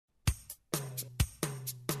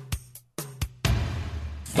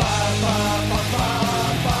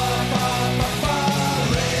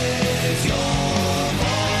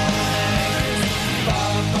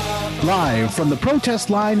live from the protest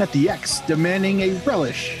line at the X, demanding a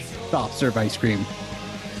relish soft serve ice cream.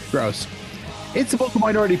 Gross. It's the Vocal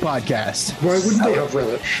Minority Podcast. Why wouldn't they have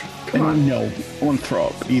relish? Come on. No, I want to throw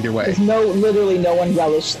up either way. There's literally no one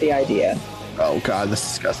relished the idea. Oh God, this is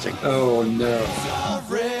disgusting. Oh no.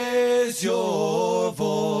 Raise your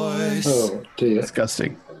voice. Oh dear.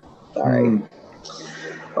 Disgusting. Sorry.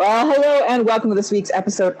 Well, hello and welcome to this week's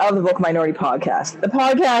episode of the Vocal Minority Podcast, the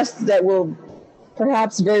podcast that will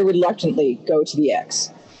perhaps very reluctantly go to the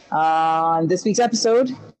X. On this week's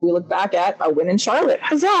episode, we look back at a win in Charlotte.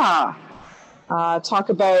 Huzzah! Talk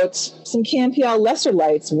about some CanPL Lesser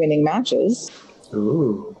Lights winning matches.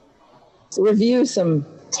 Ooh. So review some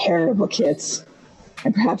terrible kits,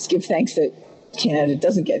 and perhaps give thanks that Canada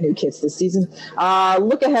doesn't get new kits this season.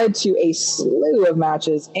 Look ahead to a slew of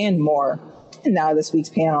matches and more. And now this week's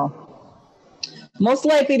panel. Most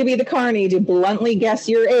likely to be the carny to bluntly guess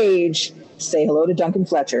your age. Say hello to Duncan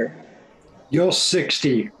Fletcher. You're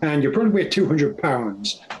 60 and you probably weigh 200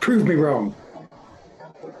 pounds. Prove me wrong.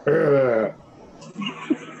 It's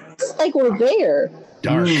like we're there.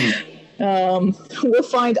 Dark. We'll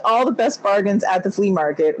find all the best bargains at the flea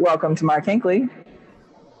market. Welcome to Mark Hinckley.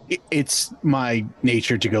 It's my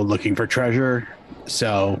nature to go looking for treasure,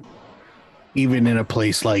 so even in a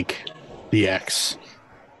place like the X,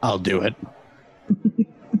 I'll do it.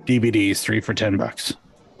 DVDs 3 for $10.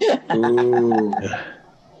 Ooh.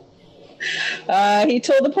 He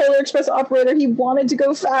told the Polar Express operator he wanted to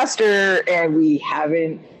go faster, and we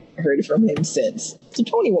haven't heard from him since. So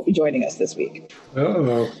Tony won't be joining us this week.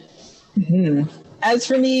 Uh-oh. As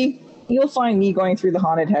for me, you'll find me going through the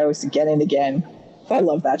haunted house again and again. I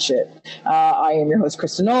love that shit. I am your host,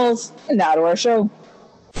 Krista Knowles, and now to our show.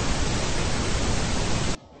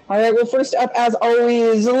 All right, well, first up, as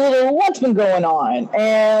always, a little what's been going on.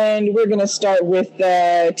 And we're going to start with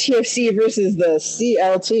the TFC versus the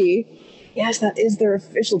CLT. Yes, that is their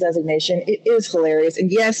official designation. It is hilarious.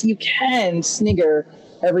 And yes, you can snigger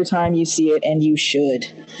every time you see it, and you should.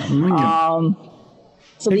 So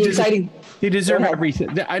the exciting... They deserve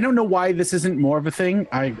everything. I don't know why this isn't more of a thing.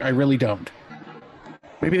 I really don't.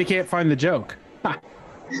 Maybe they can't find the joke. Ha.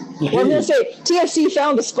 Well, I'm going to say, TFC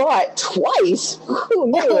found the spot twice. Who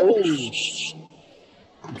knew?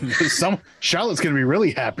 Charlotte's going to be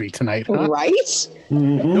really happy tonight, huh? Right?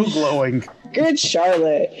 No glowing. Good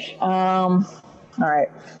Charlotte. All right.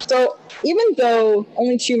 So even though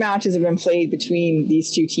only 2 matches have been played between these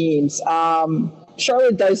two teams,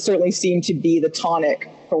 Charlotte does certainly seem to be the tonic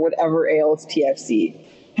for whatever ails TFC,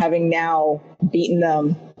 having now beaten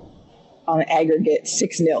them on an aggregate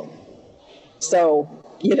 6-0. So,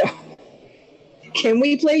 can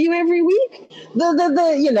we play you every week?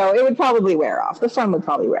 It would probably wear off. The fun would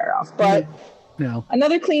probably wear off. But No.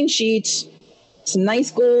 Another clean sheet, some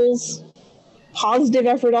nice goals, positive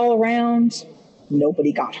effort all around.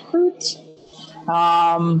 Nobody got hurt. It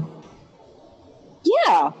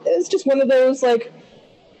was just one of those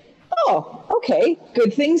oh, okay,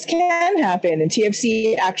 good things can happen, and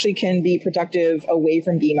TFC actually can be productive away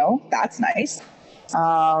from BMO. That's nice.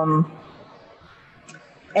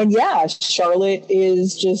 And Charlotte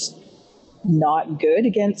is just not good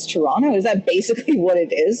against Toronto. Is that basically what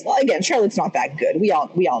it is? Well, again, Charlotte's not that good. We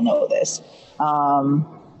all know this. But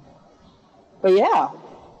yeah,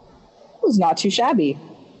 it was not too shabby.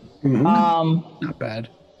 Not bad.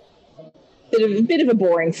 Bit of a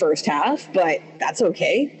boring first half, but that's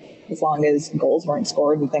okay as long as goals weren't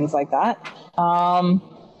scored and things like that.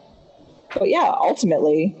 But yeah,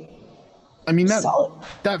 ultimately, I mean, solid.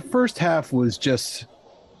 that first half was just...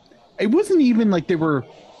 It wasn't even like they were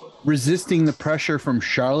resisting the pressure from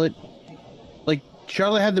Charlotte. Like,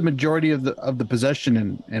 Charlotte had the majority of the possession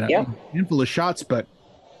and a handful of shots, but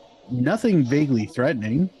nothing vaguely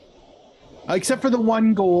threatening. Except for the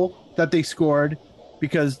one goal that they scored,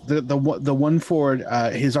 because the one forward,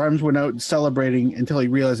 his arms went out celebrating until he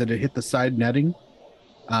realized that it hit the side netting.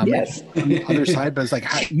 Yes. On the other side, but it's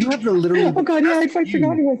like, you have to literally... Oh God, yeah, I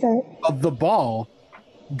forgot about that. Of the ball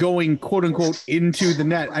going, quote unquote, into the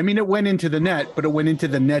net. I mean, it went into the net, but it went into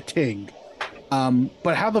the netting.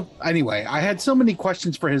 But anyway, I had so many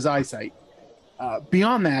questions for his eyesight.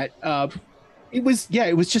 Beyond that, it was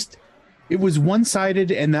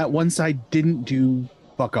one-sided, and that one side didn't do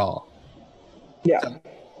fuck all. Yeah. So,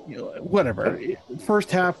 whatever.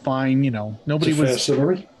 First half, fine. Nobody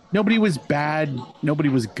was bad. Nobody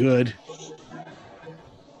was good.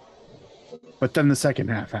 But then the second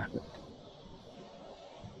half happened.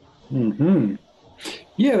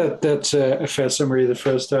 Yeah, that's a fair summary of the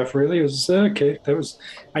first half. Really, it was okay.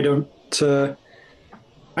 I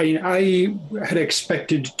I had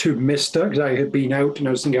expected to miss that because I had been out and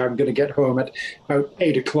I was thinking I'm going to get home at about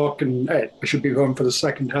 8 o'clock and I should be home for the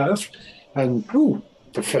second half. And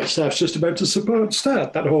the first half's just about to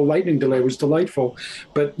start. That whole lightning delay was delightful.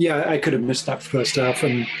 But yeah, I could have missed that first half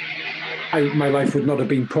and my life would not have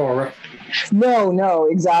been poorer. No,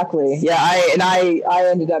 exactly. Yeah, I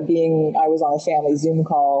ended up I was on a family Zoom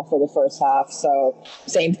call for the first half. So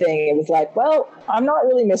same thing. It was like, well, I'm not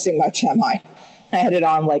really missing much, am I? I had it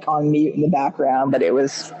on on mute in the background, but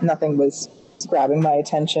nothing was grabbing my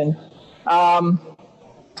attention.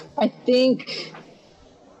 I think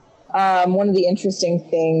one of the interesting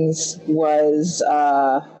things was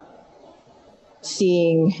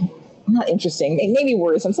seeing, not interesting, maybe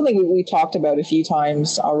worrisome, something we talked about a few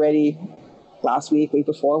times already last week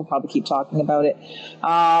before. We'll probably keep talking about it.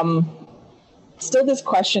 Still this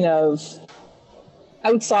question of,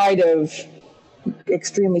 outside of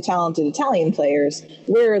extremely talented Italian players,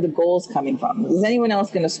 where are the goals coming from? Is anyone else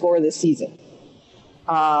going to score this season?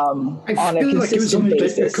 On a consistent like it was only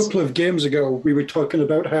basis. a couple of games ago we were talking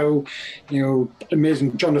about how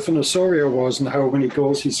amazing Jonathan Osorio was and how many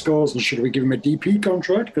goals he scores and should we give him a DP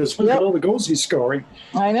contract because look at all the goals he's scoring.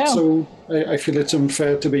 I know. So I feel it's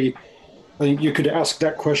unfair to be. I think you could ask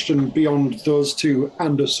that question beyond those two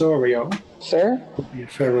and Osorio. Sure. Would be a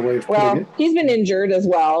fairer way of putting it. He's been injured as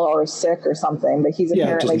well or sick or something, but he's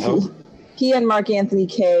apparently he and Mark Anthony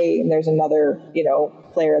Kaye, and there's another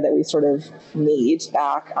player that we sort of need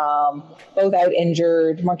back, both out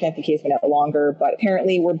injured. Mark Anthony Kaye's been out longer, but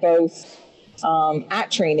apparently we're both at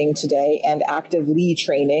training today and actively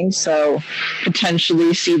training, so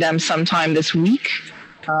potentially see them sometime this week,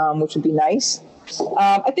 which would be nice.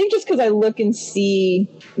 I think just because I look and see,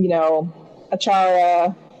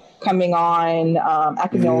 Achara coming on,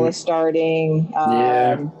 Akinola starting,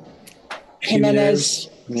 Jimenez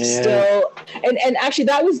still, and actually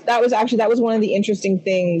that was one of the interesting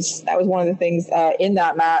things. That was one of the things in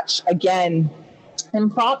that match again.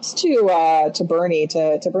 And props to Bernie,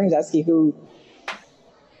 to Bernie Zeski, who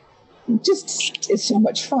just is so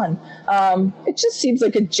much fun. It just seems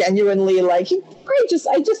like a genuinely I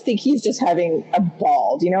just think he's just having a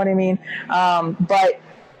ball. Do you know what I mean? But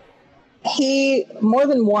he more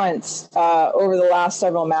than once over the last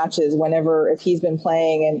several matches, if he's been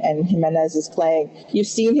playing and Jimenez is playing, you've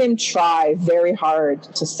seen him try very hard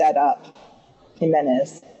to set up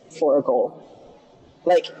Jimenez for a goal.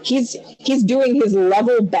 He's doing his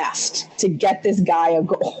level best to get this guy a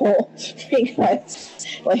goal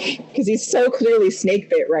because he's so clearly snake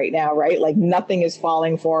bit right now, right? Nothing is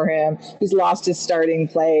falling for him. He's lost his starting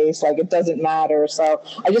place. It doesn't matter. So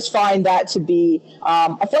I just find that to be,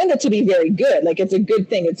 very good. It's a good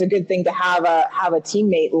thing. It's a good thing to have a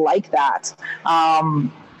teammate like that.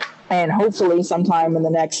 And hopefully sometime in the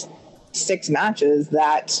next 6 matches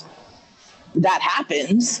that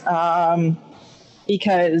happens.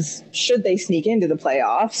 Because should they sneak into the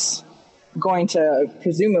playoffs, going to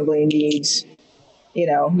presumably need,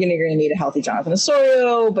 you're going to need a healthy Jonathan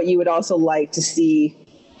Osorio, but you would also like to see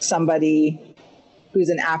somebody who's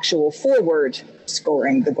an actual forward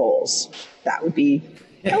scoring the goals. That would be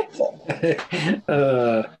helpful.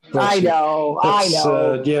 I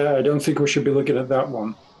know. Yeah, I don't think we should be looking at that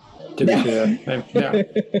one. To be fair. No.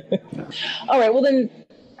 All right, well then,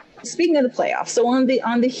 speaking of the playoffs, so on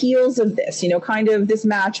the heels of this, this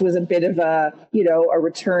match was a bit of a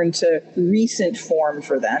return to recent form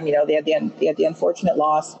for them. They had the unfortunate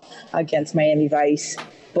loss against Miami Vice,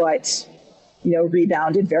 but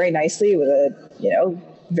rebounded very nicely with a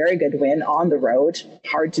very good win on the road.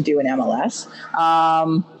 Hard to do in MLS.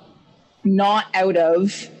 Not out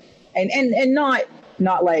of and not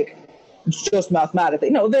just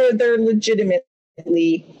mathematically. No, they're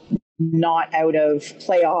legitimately not out of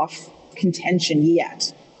playoff contention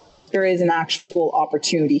yet. There is an actual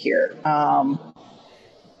opportunity here. And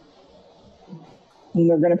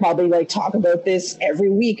we're going to probably talk about this every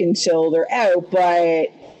week until they're out, but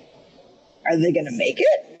are they going to make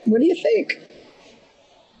it? What do you think?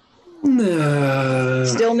 No.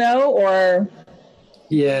 Still no, or?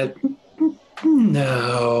 Yeah.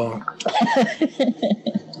 No.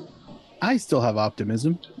 I still have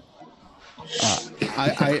optimism.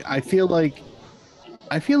 I feel like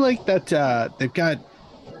that they've got,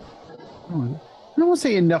 I don't want to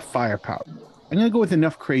say enough firepower. I'm going to go with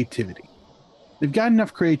enough creativity. They've got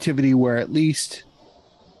enough creativity where at least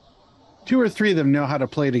 2 or 3 of them know how to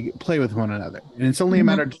play with one another, and it's only a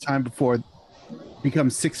matter of time before it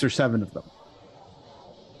becomes 6 or 7 of them.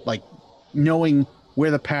 Knowing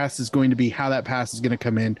where the pass is going to be, how that pass is going to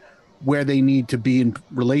come in, where they need to be in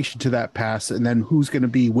relation to that pass, and then who's going to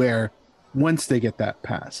be where once they get that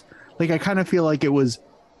pass. I kind of feel like it was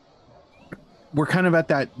we're kind of at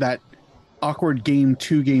that awkward game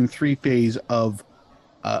 2, game 3 phase of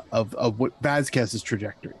what Vasquez's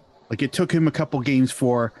trajectory. Like, it took him a couple games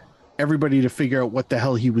for everybody to figure out what the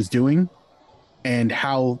hell he was doing and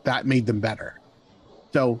how that made them better.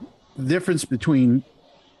 So the difference between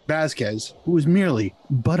Vasquez, who is merely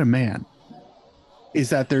but a man, is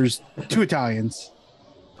that there's 2 Italians,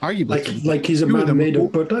 arguably like he's a man made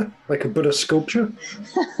of butter, like a butter sculpture.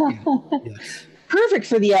 Yes. Perfect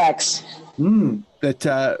for the X.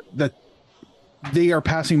 That they are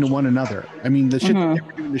passing to one another. I mean, the shit that they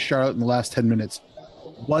were doing to Charlotte in the last 10 minutes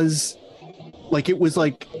was like, it was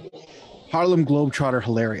like Harlem Globetrotter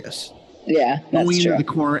hilarious. Yeah, that's going true. into the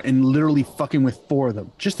corner and literally fucking with 4 of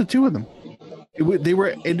them, just the 2 of them. They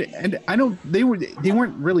were, and I don't, they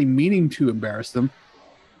weren't really meaning to embarrass them,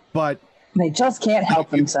 but They just can't help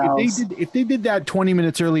themselves. If they did that 20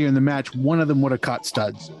 minutes earlier in the match, one of them would have caught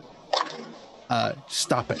studs.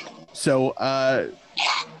 Stop it. So,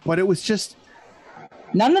 but it was just.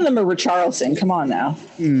 None of them are Richarlison. Come on now.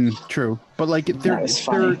 True, but like That was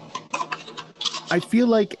funny. I feel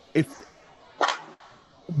like if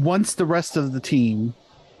once the rest of the team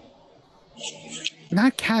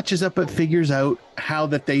not catches up but figures out how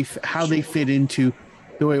they fit into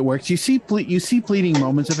the way it works, you see fleeting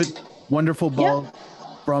moments of it. Wonderful ball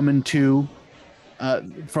from and to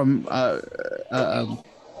from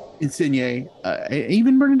Insigne,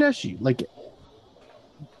 even Bernardeschi. Like,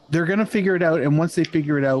 they're gonna figure it out, and once they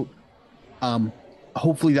figure it out,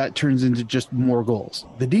 hopefully that turns into just more goals.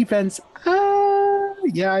 The defense, I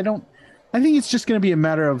think it's just gonna be a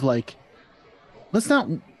matter of like, I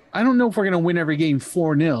don't know if we're gonna win every game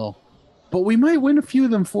 4-0, but we might win a few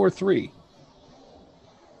of them 4-3.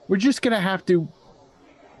 We're just gonna have to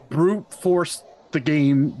brute force the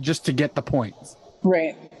game just to get the points,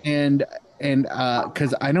 Right. and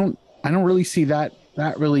because I don't really see that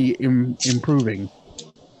really improving.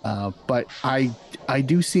 But I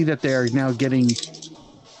do see that they are now getting,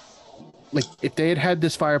 like, if they had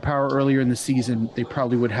this firepower earlier in the season, they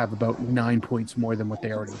probably would have about 9 points more than what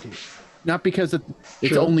they already do. Not because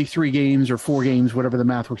it's only 3 games or 4 games, whatever the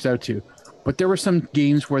math works out to, but there were some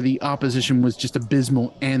games where the opposition was just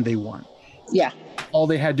abysmal and they won. Yeah. All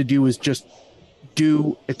they had to do was just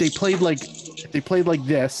if they played like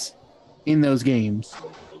this in those games,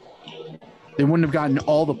 they wouldn't have gotten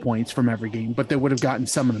all the points from every game, but they would have gotten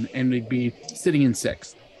some of them, and they'd be sitting in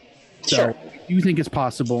 6th. So Sure. I do think it's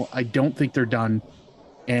possible. I don't think they're done,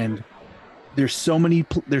 and there's so many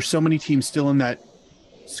teams still in that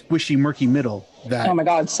squishy, murky middle that Oh my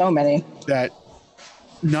God, so many. that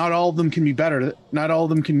not all of them can be better. Not all of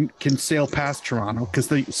them can sail past Toronto, because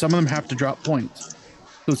some of them have to drop points.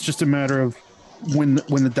 So it's just a matter of when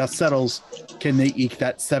the dust settles, can they eke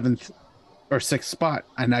that 7th or 6th spot?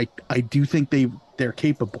 And I do think they're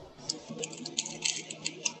capable.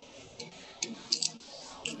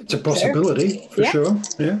 It's a possibility for sure.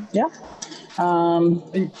 Yeah. Yeah.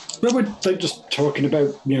 And when we're like just talking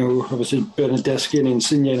about, obviously Bernardeschi and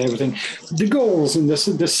Insigne and everything, the goals in this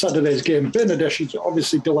Saturday's game, Bernardeschi is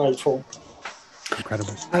obviously delightful.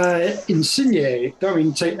 Incredible. Insigne, I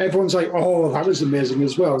mean, everyone's like, oh, that was amazing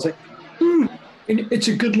as well. It's like, it's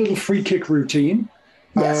a good little free kick routine.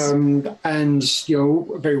 Yes. And,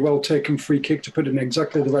 a very well taken free kick to put in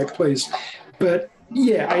exactly the right place. But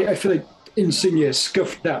yeah, I feel like Insigne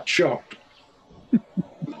scuffed that shot.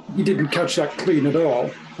 He didn't catch that clean at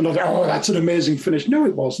all. And I was like, oh, that's an amazing finish. No,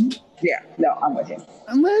 it wasn't. Yeah. No, I'm with you.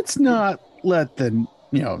 And let's not let the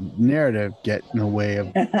narrative get in the way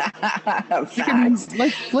of Facts.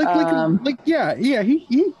 he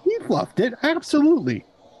fluffed it, absolutely.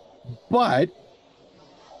 But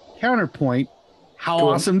counterpoint, how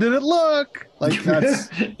awesome did it look? Like, that's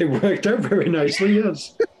it worked out very nicely,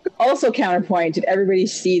 yes. Also, counterpoint, did everybody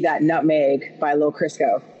see that nutmeg by Lil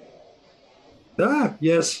Crisco?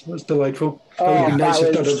 Yes, that's delightful. Oh, That would be nice that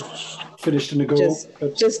if that was had finished in a goal.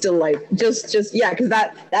 Just delight. Just because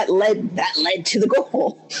that led to the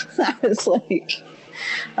goal. I was like,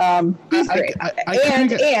 he's great.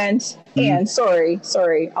 And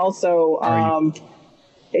sorry. Also, I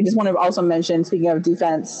just want to also mention, speaking of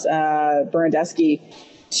defense, Bernardeschi,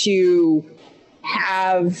 to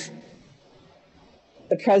have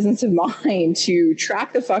the presence of mind to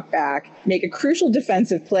track the fuck back, make a crucial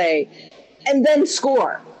defensive play, and then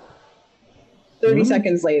score 30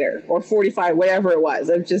 seconds later or 45, whatever it was.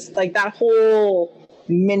 It was just like that whole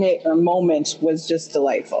minute or moment was just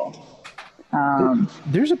delightful.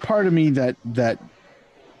 There's a part of me that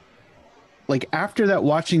like, after that,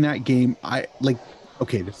 watching that game, I like,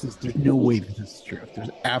 okay, there's no way this is true. There's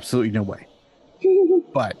absolutely no way.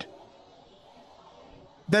 But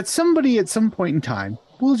that somebody at some point in time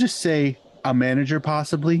will just say, a manager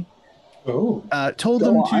possibly. Oh, Told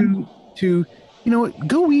them to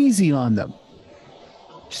go easy on them.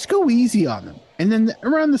 Just go easy on them. And then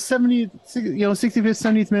around the 65th,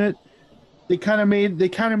 70th minute, they kind of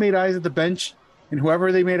made eyes at the bench, and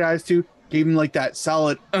whoever they made eyes to gave them like that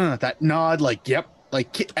solid that nod, like yep,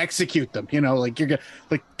 like execute them, like you're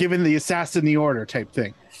like giving the assassin the order type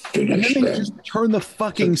thing. And then they just turn the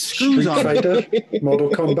fucking screws on. Fighter, Mortal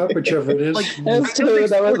Kombat, whichever it is. Like,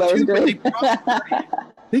 that was great.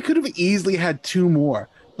 They could have easily had two more.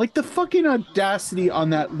 Like the fucking audacity on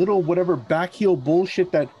that little whatever backheel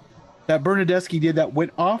bullshit that Bernadeschi did that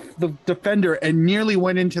went off the defender and nearly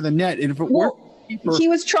went into the net. And if it weren't, he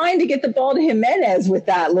was trying to get the ball to Jimenez with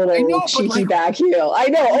that little cheeky backheel. I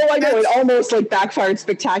know. Oh, I know. It almost backfired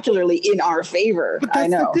spectacularly in our favor. But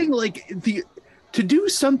that's the thing. To do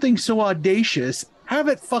something so audacious, have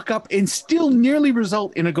it fuck up, and still nearly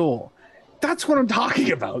result in a goal. That's what I'm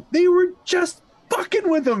talking about. They were just fucking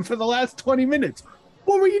with them for the last 20 minutes.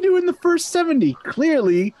 What were you doing the first 70?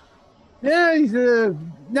 Clearly,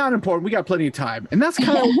 not important. We got plenty of time. And that's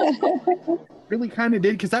kind of really kind of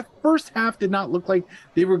did, because that first half did not look like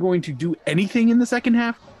they were going to do anything in the second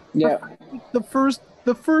half. Yeah. The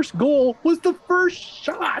first goal was the first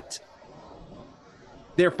shot.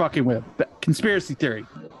 They're fucking with him. Conspiracy theory.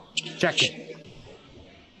 Check it.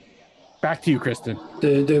 Back to you, Kristen.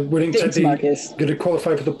 The winning Thanks, team Marcus. going to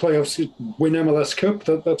qualify for the playoffs, win MLS Cup.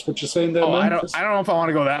 That's what you're saying there. I don't know if I want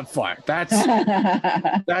to go that far. That's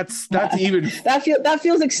even. That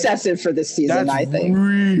feels excessive for this season. I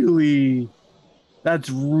think. That's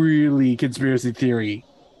really conspiracy theory.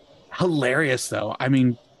 Hilarious, though. I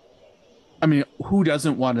mean, who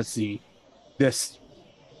doesn't want to see this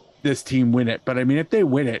team win it? But I mean, if they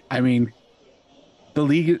win it, I mean, the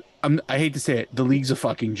league. I hate to say it, the league's a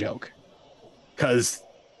fucking joke, because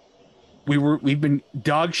we've been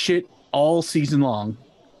dog shit all season long,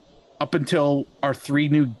 up until our three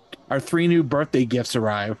new birthday gifts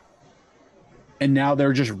arrive, and now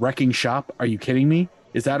they're just wrecking shop. Are you kidding me?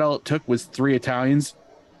 Is that all it took? Was 3 Italians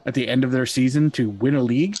at the end of their season to win a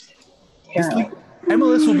league? Yeah.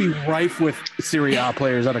 MLS will be rife with Serie A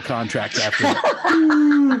players out of contract after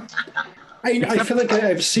that. I feel like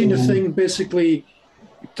I've seen a thing basically.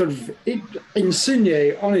 Sort of,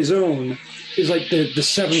 Insigne on his own is like the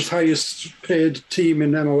 7th highest paid team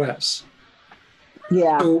in MLS.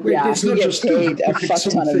 Yeah, so it's he not gets just paid a fuck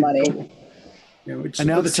ton of money. And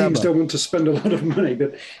now the teams don't want to spend a lot of money,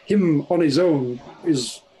 but him on his own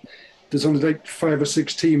there's only like 5 or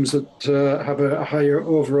 6 teams that have a higher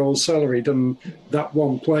overall salary than that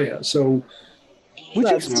one player. So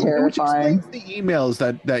that's terrifying. Which explains the emails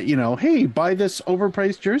that hey, buy this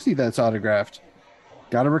overpriced jersey that's autographed.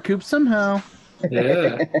 Got to recoup somehow.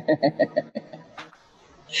 Yeah.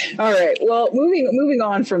 All right. Well, moving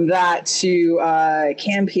on from that to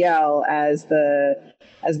CanPL as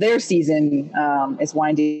their season is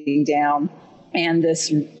winding down, and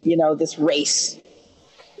this race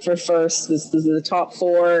for first. This is the top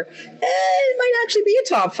 4. It might actually be a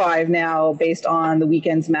top 5 now based on the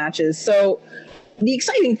weekend's matches. So the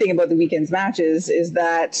exciting thing about the weekend's matches is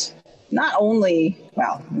that not only,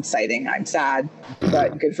 exciting, I'm sad,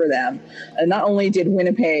 but good for them. Not only did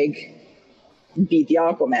Winnipeg beat the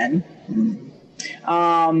Aquamen,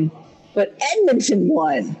 but Edmonton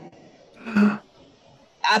won.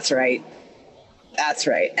 That's right.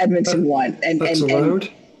 Edmonton won. That's allowed?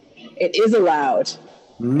 It is allowed.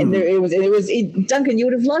 And it was Duncan, you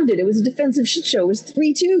would have loved it. It was a defensive shit show. It was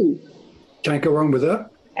 3-2. Can't go wrong with that.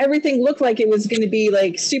 Everything looked like it was going to be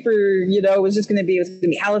like super, it was going to be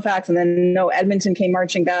Halifax, and then Edmonton came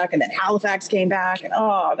marching back, and then Halifax came back, and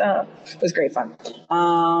it was great fun.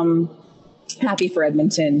 Happy for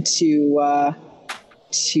Edmonton to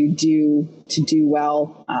do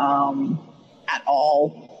well at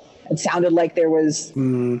all. It sounded like there was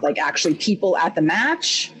actually people at the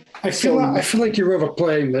match. I feel like you're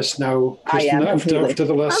overplaying this now, Kristen, after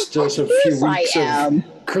the last few weeks of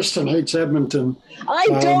Kristen hates Edmonton. I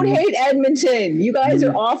don't hate Edmonton. You guys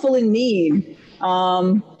are awful and mean.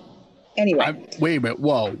 Anyway. Wait a minute.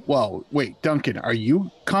 Whoa. Wait, Duncan, are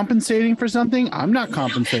you compensating for something? I'm not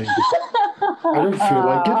compensating. I don't feel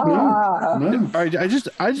like it. No. I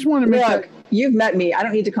just want to make that. You've met me. I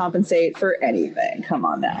don't need to compensate for anything. Come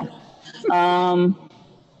on now.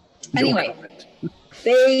 Anyway.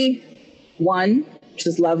 They won, which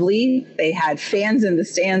was lovely. They had fans in the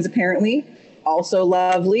stands, apparently, also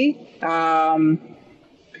lovely. The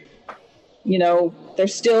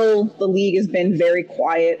league has been very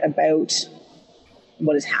quiet about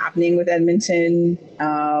what is happening with Edmonton.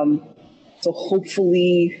 So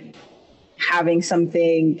hopefully having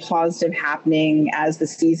something positive happening as the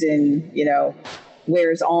season,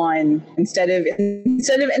 wears on, instead of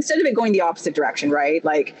it going the opposite direction, right?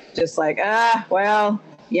 Like, just like,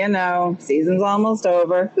 season's almost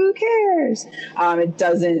over, who cares? It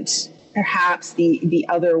doesn't, perhaps the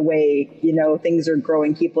other way, things are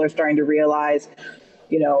growing, people are starting to realize,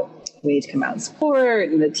 we need to come out and support,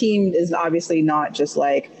 and the team is obviously not just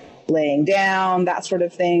like laying down, that sort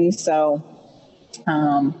of thing. So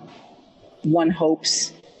one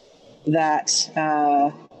hopes that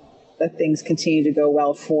that things continue to go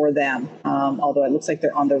well for them, although it looks like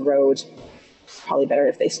they're on the road. Probably better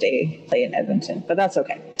if they play in Edmonton, but that's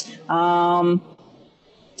okay. And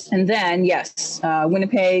then, yes,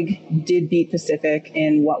 Winnipeg did beat Pacific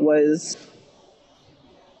in what was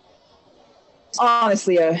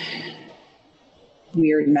honestly a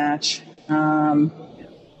weird match.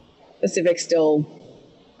 Pacific still,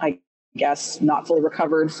 I guess, not fully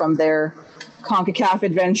recovered from their CONCACAF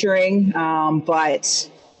adventuring, but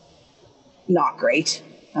not great.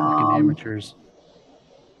 Amateurs.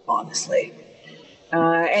 Honestly.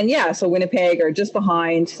 So Winnipeg are just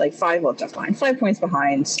behind, 5 points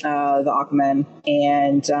behind the Aquaman.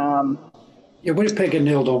 And Winnipeg are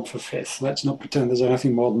nailed on for 5th. Let's not pretend there's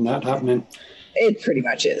anything more than that happening. It pretty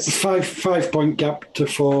much is. 5-point gap to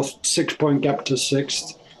 4th, 6-point gap to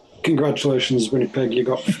 6th. Congratulations, Winnipeg, you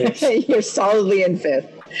got 5th. You're solidly in 5th.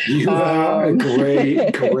 You are a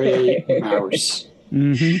grey mouse.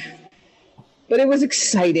 Mm-hmm. But it was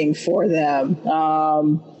exciting for them.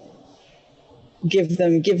 Give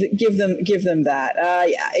them that.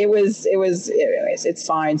 It was. Anyways, it's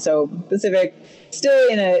fine. So Pacific still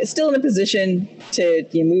in a position to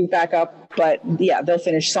move back up, but they'll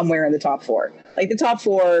finish somewhere in the top 4. Like, the top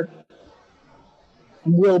 4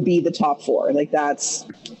 will be the top 4. Like,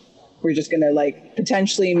 we're just gonna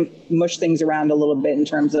potentially mush things around a little bit in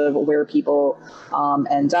terms of where people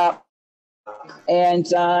end up. And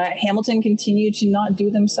Hamilton continued to not do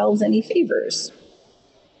themselves any favors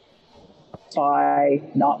by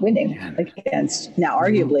not winning against now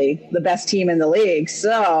arguably the best team in the league.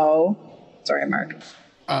 So, sorry, Mark.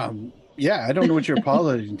 I don't know what you're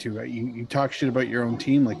apologizing to. You talk shit about your own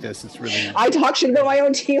team like this. It's really. I talk shit about my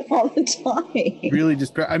own team all the time. Really,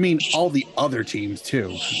 all the other teams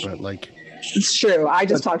too, but it's true. I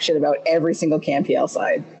just talk shit about every single CanPL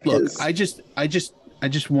side. Look, I just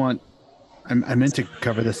want. I meant to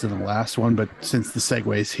cover this in the last one, but since the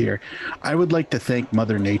segue is here, I would like to thank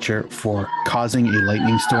Mother Nature for causing a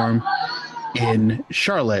lightning storm in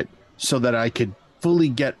Charlotte so that I could fully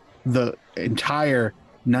get the entire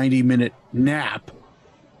 90-minute nap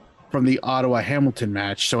from the Ottawa-Hamilton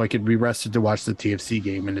match so I could be rested to watch the TFC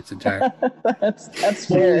game in its entirety. That's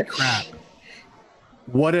fair. Holy crap.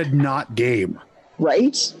 What a not game.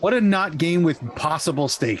 Right? What a not game with possible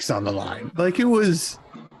stakes on the line. It was...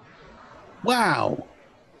 Wow.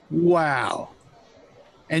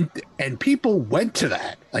 And people went to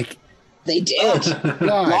that. They did.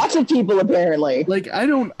 Lots of people apparently.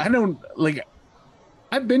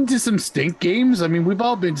 I've been to some stink games. I mean, we've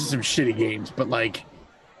all been to some shitty games, but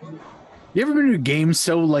you ever been to a game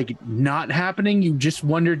so not happening you just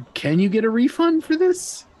wondered, can you get a refund for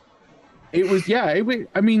this? It was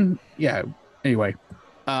anyway.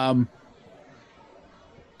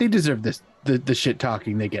 They deserve this. The shit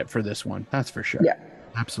talking they get for this one. That's for sure. Yeah.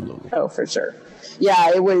 Absolutely. Oh, for sure. Yeah,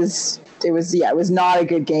 it was not a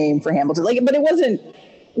good game for Hamilton. But it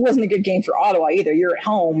wasn't a good game for Ottawa either. You're at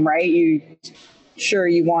home, right? You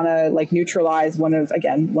want to neutralize one of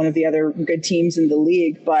the other good teams in the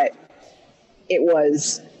league, but it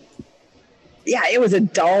was a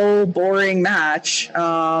dull, boring match.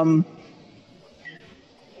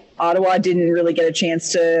 Ottawa didn't really get a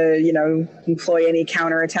chance to, employ any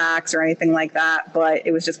counterattacks or anything like that, but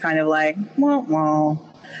it was just kind of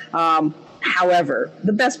however,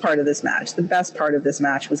 the best part of this match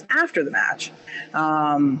was after the match.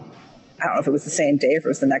 I don't know if it was the same day or if it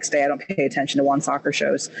was the next day. I don't pay attention to One Soccer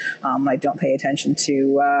shows. I don't pay attention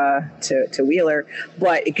to Wheeler,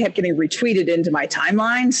 but it kept getting retweeted into my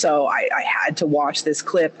timeline, so I had to watch this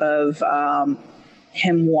clip of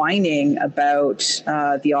him whining about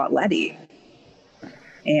the Atleti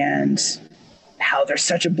and how they're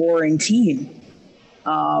such a boring team.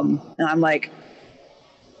 And I'm like,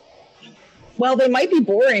 well, they might be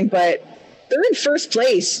boring, but they're in first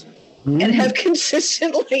place and have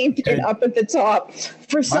consistently been up at the top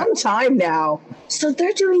for some time now. So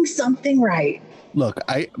they're doing something right. Look,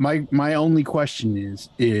 my only question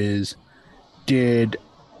is did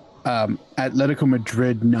Atletico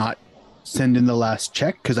Madrid not send in the last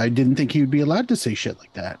check? Because I didn't think he would be allowed to say shit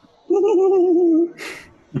like that.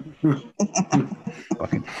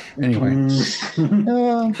 Fucking anyway.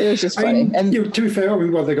 It was just funny. And to be fair, I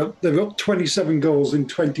mean, well, they've got 27 goals in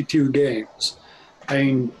 22 games. I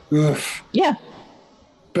mean, yeah.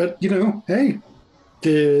 But hey,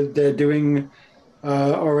 they're doing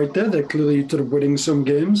all right there. They're clearly sort of winning some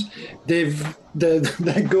games. Their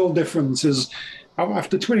goal difference is,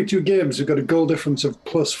 after 22 games, they've got a goal difference of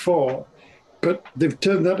 +4, but they've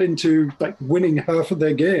turned that into like winning half of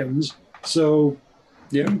their games. So,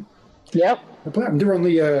 yeah. Yep. They're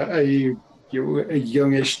only a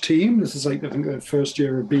youngish team. This is like, I think, their first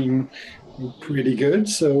year of being pretty good.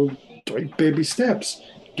 So, like, baby steps.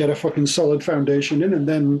 Get a fucking solid foundation in, and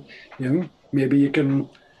then maybe you can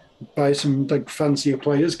buy some like fancier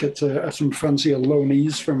players, get some fancier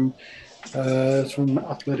loanees from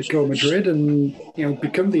Atletico Madrid, and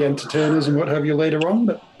become the entertainers and what have you later on.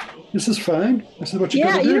 But this is fine. This is what you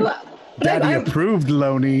got to do. Daddy approved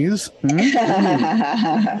loanees.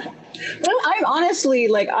 Well, I'm honestly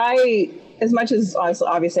like, as much as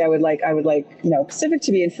obviously I would like Pacific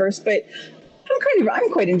to be in first, but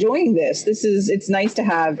I'm quite enjoying this. It's nice to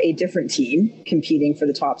have a different team competing for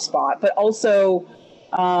the top spot, but also,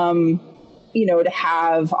 to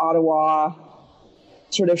have Ottawa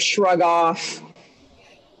sort of shrug off,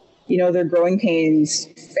 their growing pains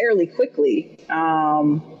fairly quickly,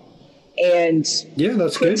 and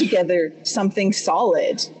that's put good. together something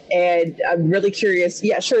solid. And I'm really curious,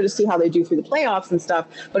 to see how they do through the playoffs and stuff,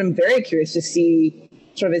 but I'm very curious to see,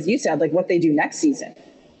 sort of as you said, like what they do next season.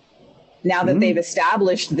 Now that they've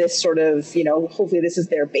established this sort of, hopefully this is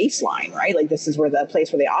their baseline, right? Like this is where the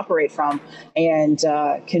place where they operate from, and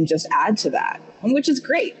can just add to that, which is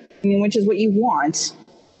great. I mean, which is what you want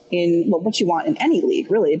what you want in any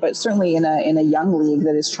league, really, but certainly in a young league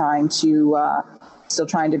that is still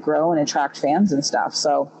trying to grow and attract fans and stuff.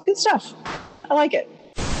 So good stuff. I like it.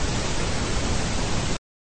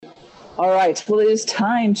 All right. Well, it is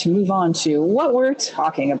time to move on to what we're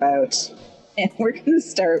talking about, and we're going to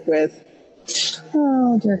start with.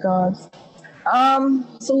 Oh, dear God.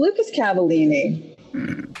 So Lucas Cavallini.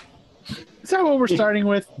 Is that what we're starting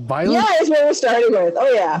with? Violence? Yeah, that's what we're starting with.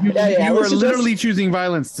 Oh, yeah. You were literally choosing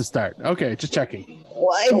violence to start. Okay, just checking.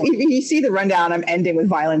 Well, if you see the rundown, I'm ending with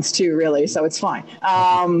violence too, really, so it's fine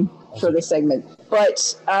for this segment.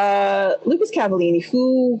 But Lucas Cavallini,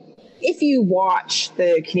 who, if you watch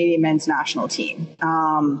the Canadian men's national team,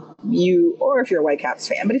 or if you're a Whitecaps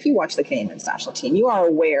fan, but if you watch the Canadian men's national team, you are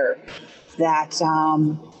aware that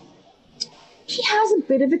he has a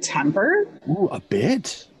bit of a temper. Ooh, a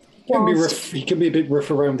bit? He can be a bit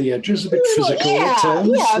rough around the edges, a bit physical at times.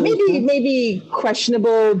 Yeah, maybe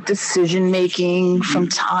questionable decision making from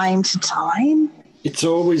time to time. It's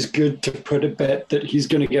always good to put a bet that he's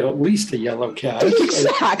going to get at least a yellow card.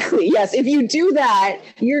 Exactly. Yes, if you do that,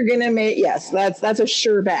 you're going to make. Yes, that's a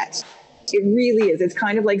sure bet. It really is. It's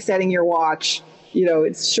kind of like setting your watch.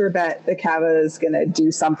 It's sure bet that Cava is going to do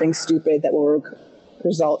something stupid that will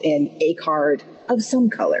result in a card of some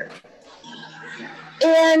color.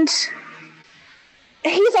 And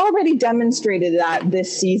he's already demonstrated that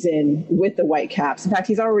this season with the Whitecaps. In fact,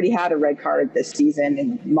 he's already had a red card this season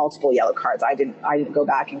and multiple yellow cards. I didn't go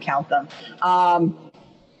back and count them. But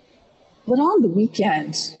on the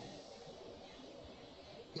weekend,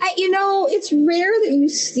 it's rare that you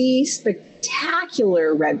see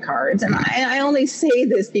spectacular red cards. And I only say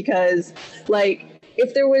this because, like,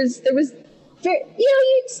 if there was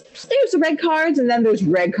there's red cards, and then there's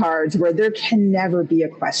red cards where there can never be a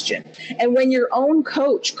question. And when your own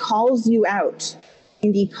coach calls you out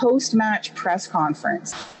in the post-match press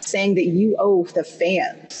conference saying that you owe the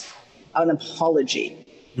fans an apology,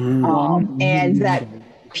 and that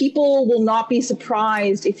people will not be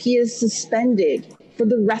surprised if he is suspended for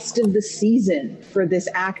the rest of the season for this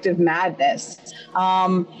act of madness,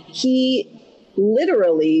 he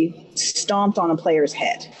literally stomped on a player's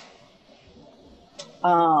head.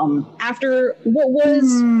 After what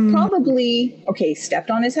was probably stepped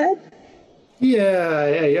on his head.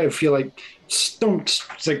 Yeah, I feel like stomped,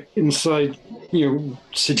 like inside,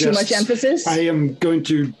 suggests too much emphasis. I am going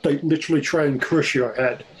to literally try and crush your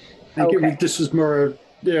head. This was more,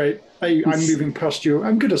 I'm moving past you.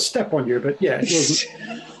 I'm going to step on you, but yeah, it wasn't.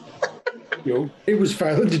 It was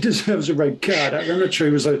violent. It deserves a red card. I'm not sure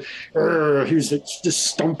he was just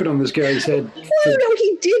stomping on this guy's head. Well,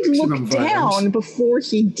 he did look down before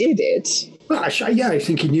he did it. Well, I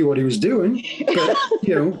think he knew what he was doing. But,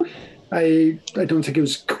 I don't think it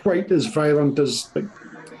was quite as violent as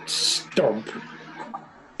stomp.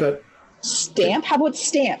 But stamp? How about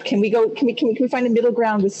stamp? Can we find a middle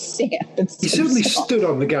ground with stamp? He certainly stood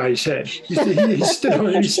on the guy's head. He stood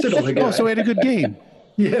on the guy. Oh, so he had a good game.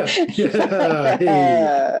 Yeah.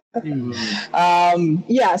 Hey.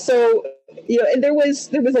 Yeah. So and there was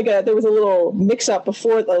a little mix up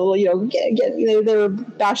before the little they were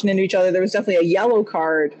bashing into each other. There was definitely a yellow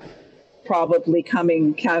card probably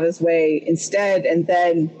coming Cava's way instead, and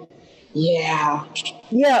then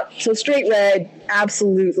so straight red,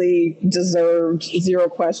 absolutely deserved, zero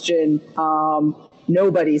question.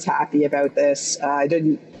 Nobody's happy about this.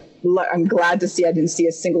 I'm glad to see I didn't see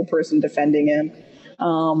a single person defending him.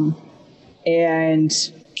 And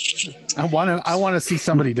I want to see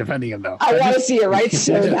somebody defending him, though. I want to see it right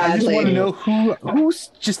so badly. I just want to know who's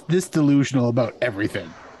just this delusional about everything.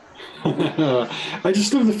 I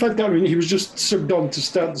just love the fact that he was just subbed on to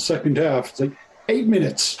start the second half. It's like 8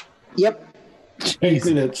 minutes. Yep. 8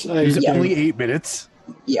 minutes. Is it only 8 minutes?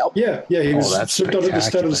 Yep. Yeah. He was subbed on at the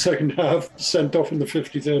start of the second half, sent off in the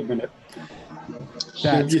 53rd minute.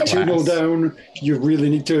 You're 2-0 down. You really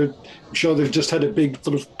need to. I'm sure they've just had a big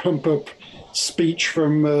sort of pump up speech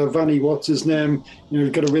from Vanni, what's his name?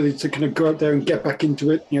 You've got to really to kind of go out there and get back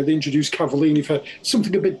into it. They introduced Cavallini for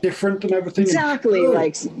something a bit different and everything. Exactly,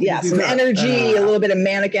 some energy, a little bit of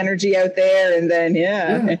manic energy out there, and then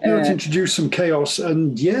let's introduce some chaos,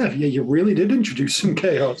 and you really did introduce some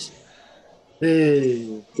chaos.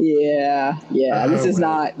 Hey. Yeah. This is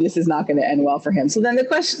not going to end well for him. So then the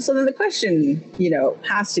question,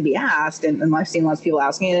 has to be asked, and I've seen lots of people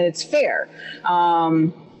asking, and it's fair.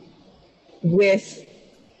 With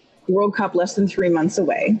World Cup less than 3 months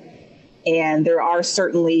away, and there are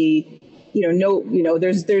certainly,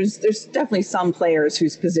 there's definitely some players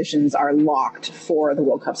whose positions are locked for the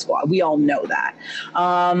World Cup squad. We all know that.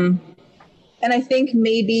 And I think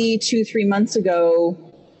maybe 2-3 months ago,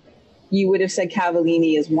 you would have said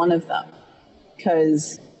Cavallini is one of them,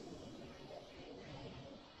 because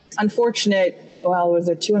was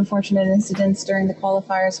there 2 unfortunate incidents during the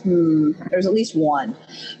qualifiers? There's at least one.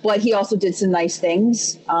 But he also did some nice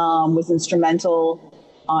things, was instrumental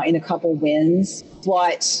in a couple wins.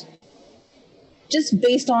 But just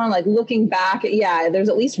based on looking back, there's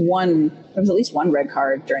at least one red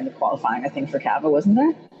card during the qualifying, I think, for Cava, wasn't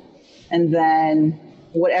there? And then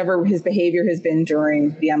whatever his behavior has been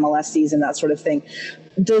during the MLS season, that sort of thing.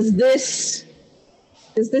 Does this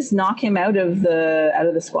knock him out of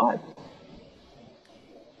the squad?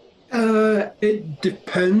 It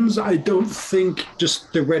depends. I don't think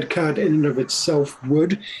just the red card in and of itself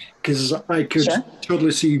would, because I could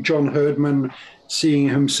totally see John Herdman seeing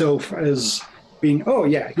himself as being,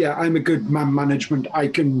 I'm a good man management. I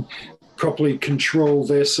can properly control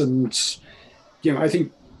this, and I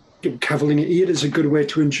think Cavallini is a good way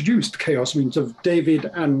to introduce the chaos. David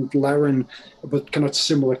and Larin are both kind of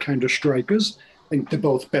similar kind of strikers. I think they're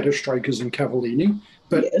both better strikers than Cavallini.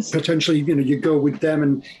 But potentially, you go with them,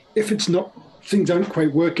 and if things aren't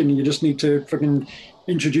quite working, you just need to fucking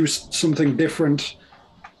introduce something different.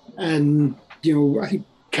 And, I think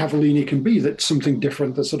Cavallini can be that something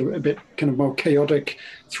different, that's sort of a bit kind of more chaotic,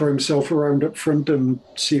 throw himself around up front and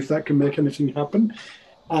see if that can make anything happen.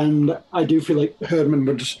 And I do feel like Herdman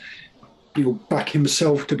would just, back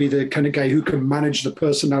himself to be the kind of guy who can manage the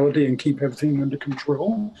personality and keep everything under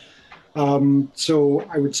control. So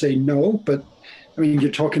I would say no, but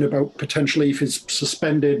you're talking about potentially if he's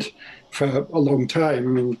suspended for a long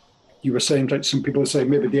time. You were saying, some people are saying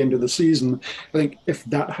maybe at the end of the season. I think if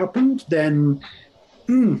that happened, then,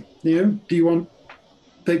 do you want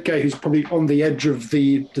that guy who's probably on the edge of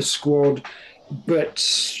the squad, but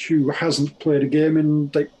who hasn't played a game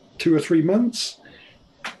in 2 or 3 months?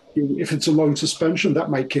 If it's a long suspension, that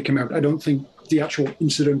might kick him out. I don't think the actual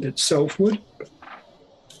incident itself would.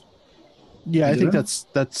 Yeah, I think that's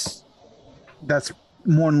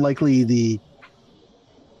more than likely the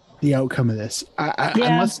outcome of this.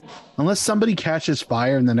 Unless somebody catches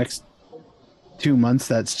fire in the next 2 months,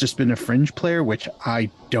 that's just been a fringe player, which I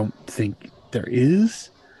don't think there is.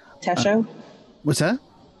 Tesho? What's that?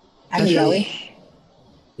 Akindelli.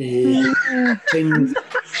 I love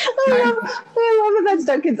that that's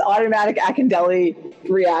Duncan's automatic Akindelli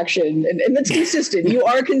reaction, and that's consistent. You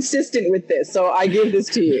are consistent with this, so I give this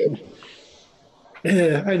to you.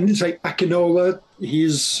 Yeah, and it's Akinola,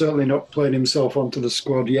 he's certainly not playing himself onto the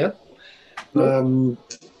squad yet. Nope.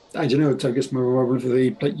 I don't know, I guess more one of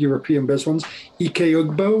the European-based ones. Ike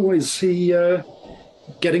Ugbo, is he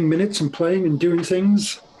getting minutes and playing and doing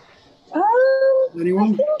things?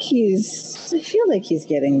 Anyone? I feel like he's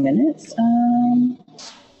getting minutes.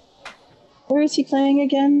 Where is he playing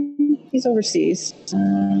again? He's overseas.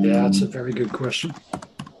 Yeah, that's a very good question.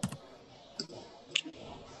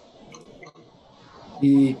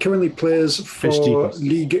 He currently plays for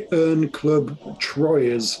Ligue 1 club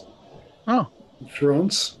Troyes. Oh.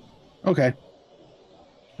 France. Okay.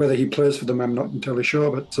 Whether he plays for them, I'm not entirely sure,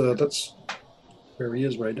 but that's where he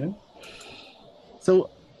is right now. So,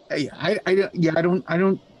 I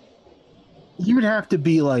don't. He would have to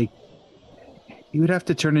be like. He would have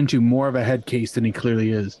to turn into more of a head case than he clearly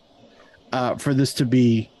is, for this to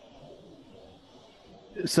be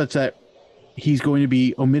such that he's going to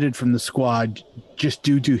be omitted from the squad just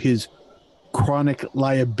due to his chronic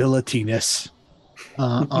liabilitiness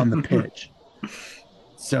on the pitch.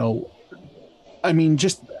 So, I mean,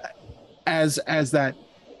 just as that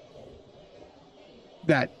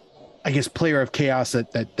I guess player of chaos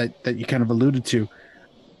that you kind of alluded to,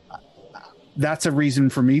 that's a reason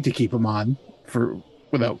for me to keep him on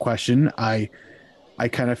without question. I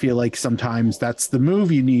kind of feel like sometimes that's the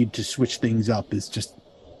move you need to switch things up, is just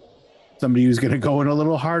somebody who's going to go in a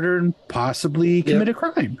little harder and possibly commit a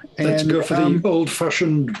crime. Let's go for the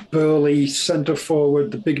old-fashioned burly centre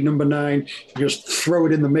forward, the big number 9. Just throw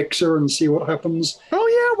it in the mixer and see what happens. Oh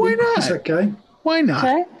yeah, why not? It's okay. Why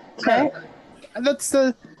not? Okay. That's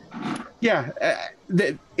the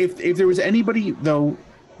if there was anybody though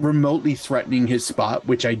remotely threatening his spot,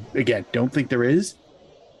 which I again don't think there is,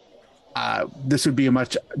 this would be a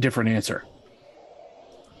much different answer.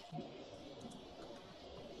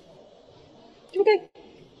 Okay.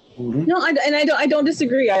 Mm-hmm. No, I don't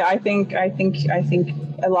disagree. I think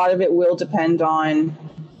a lot of it will depend on.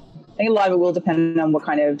 I think a lot of it will depend on what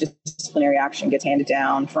kind of disciplinary action gets handed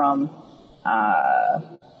down from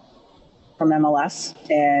MLS,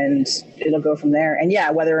 and it'll go from there. And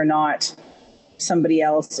whether or not somebody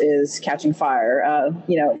else is catching fire.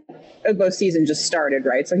 Ugbo's season just started,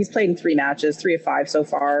 right? So he's played in 3 matches, 3 of 5 so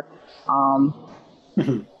far.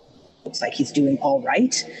 Looks like he's doing all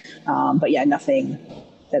right. But nothing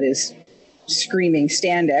that is screaming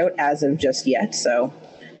standout as of just yet. So,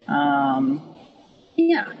 all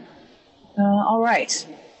right.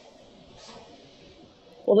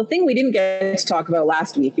 Well, the thing we didn't get to talk about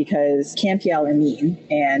last week, because Campiel are mean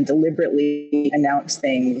and deliberately announce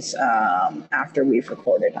things after we've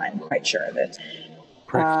recorded, I'm quite sure of it.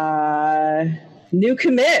 New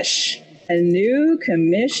commish. A new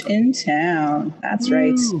commish in town. That's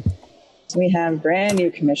right. We have brand new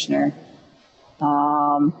commissioner.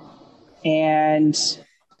 And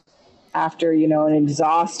after, an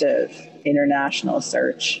exhaustive international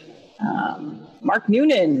search, Mark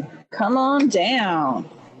Noonan, come on down.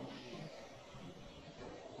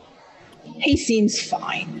 He seems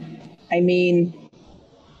fine. I mean,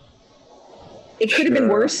 it could have been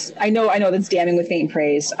worse. I know that's damning with faint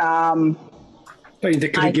praise. They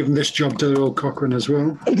could have given this job to Earl Cochrane as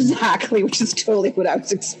well. Exactly, which is totally what I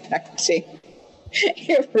was expecting.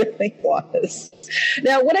 It really was.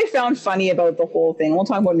 Now, what I found funny about the whole thing, we'll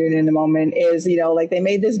talk about Noonan in a moment, is, they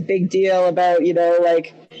made this big deal about,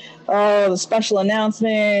 the special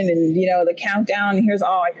announcement and, the countdown. And here's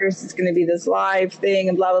it's going to be this live thing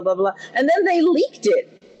and blah, blah, blah, blah. And then they leaked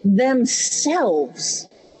it themselves.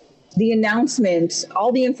 The announcement,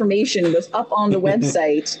 all the information was up on the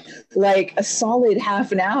website like a solid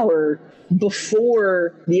half an hour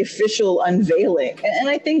before the official unveiling. And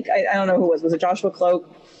I think, I don't know who it was it Joshua Cloak?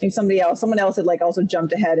 Maybe somebody else. Someone else had also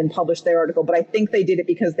jumped ahead and published their article, but I think they did it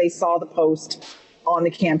because they saw the post on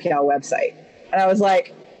the Campiel website. And I was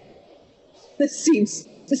like, this seems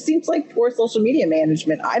like poor social media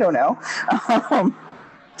management. I don't know.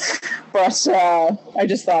 But I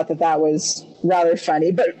just thought that was rather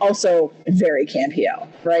funny, but also very Campiel,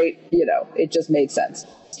 right? It just made sense.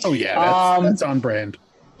 Oh yeah, that's on brand.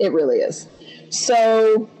 It really is.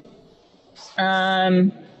 So,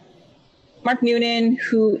 Mark Noonan,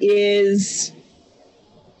 he's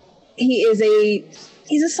a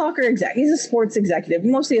soccer exec. He's a sports executive,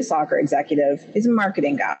 mostly a soccer executive. He's a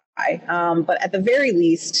marketing guy. But at the very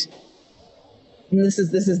least, and this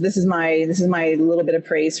is my little bit of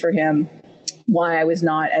praise for him. Why I was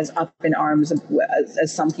not as up in arms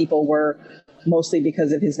as some people were, mostly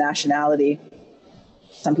because of his nationality.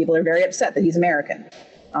 Some people are very upset that he's American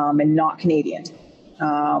and not Canadian.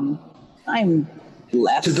 I'm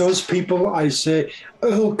less. To those people, I say,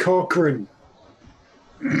 Earl Cochrane.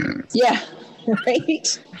 Yeah,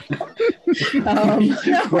 right. That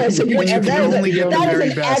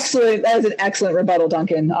is an excellent rebuttal,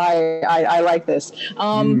 Duncan. I like this.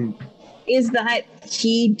 Is that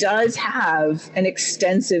he does have an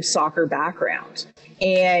extensive soccer background.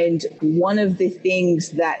 And one of the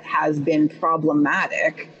things that has been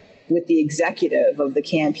problematic with the executive of the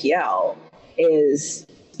Campiel is,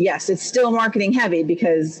 yes, it's still marketing heavy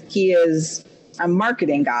because he is a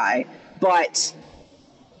marketing guy, but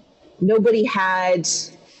nobody had,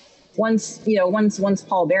 once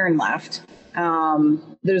Paul Barron left,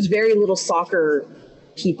 there's very little soccer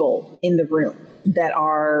people in the room. that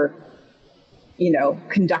are,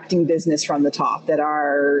 conducting business from the top, that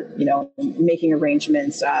are, making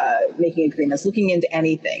arrangements, making agreements, looking into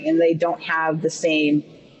anything, and they don't have the same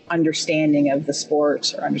understanding of the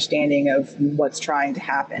sport or understanding of what's trying to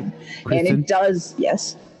happen. Kristen? And it does,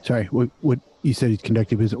 yes. Sorry, what you said he's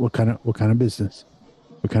conducting business? What kind of business?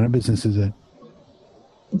 What kind of business is it?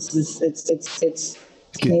 It's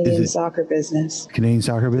Canadian soccer business. Canadian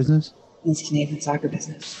soccer business? It's Canadian soccer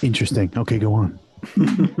business. Interesting. Okay, go on.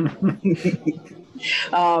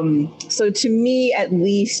 So to me, at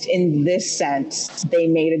least in this sense, they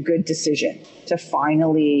made a good decision to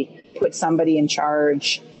finally put somebody in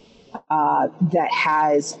charge that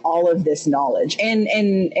has all of this knowledge and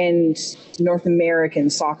North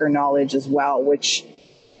American soccer knowledge as well, which,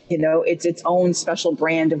 it's its own special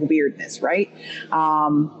brand of weirdness, right?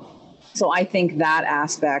 So I think that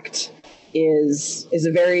aspect is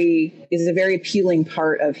a very appealing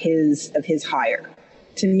part of his hire,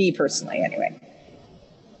 to me personally, anyway.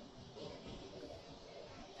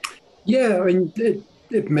 Yeah, I mean,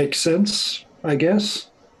 it makes sense, I guess.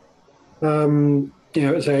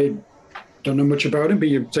 As I don't know much about him, but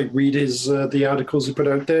you read his the articles he put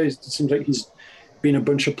out there. It seems like he's been a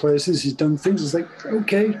bunch of places. He's done things. It's like,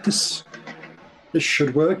 okay, this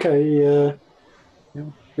should work. Without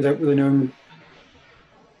really knowing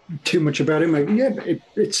too much about him,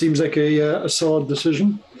 it seems like a solid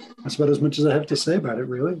decision. That's about as much as I have to say about it,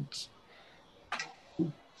 really.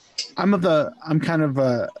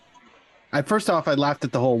 First off, I laughed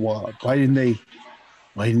at the whole wall. Why didn't they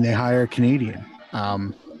hire a Canadian?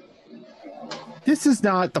 This is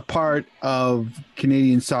not the part of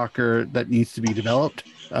Canadian soccer that needs to be developed.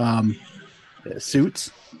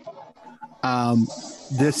 Suits. I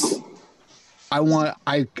want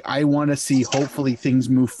to see hopefully things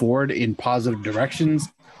move forward in positive directions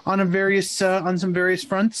on some various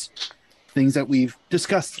fronts, things that we've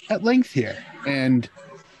discussed at length here, and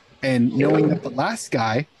knowing that the last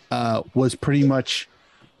guy was pretty much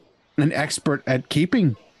an expert at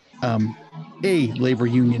keeping a labor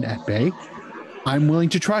union at bay, I'm willing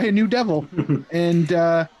to try a new devil. And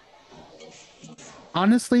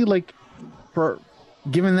honestly,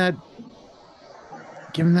 given that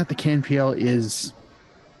the CanPL is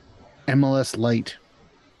MLS light,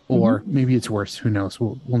 or maybe it's worse, who knows?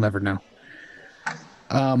 We'll never know.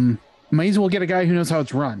 Might as well get a guy who knows how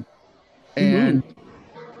it's run, and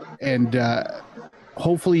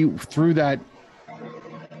hopefully through that,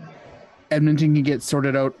 Edmonton can get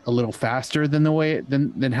sorted out a little faster than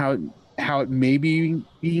how it may be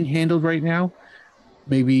being handled right now.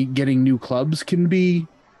 Maybe getting new clubs can be,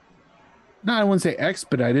 I wouldn't say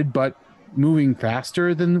expedited, but moving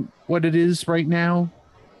faster than what it is right now.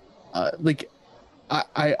 I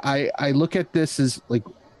look at this as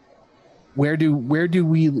where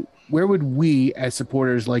would we as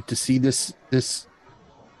supporters like to see this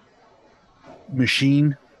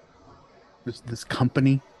machine, this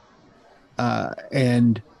company,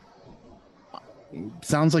 and it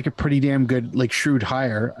sounds like a pretty damn good, shrewd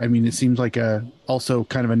hire. I mean, it seems like also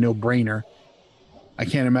kind of a no-brainer. I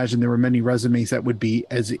can't imagine there were many resumes that would be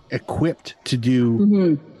as equipped to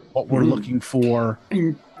do what we're looking for,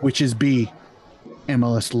 which is be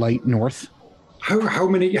MLS Light North. How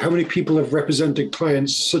many people have represented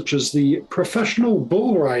clients such as the Professional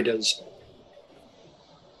Bull Riders?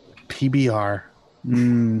 PBR.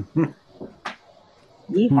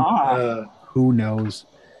 Who knows?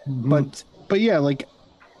 But yeah,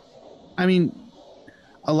 I mean,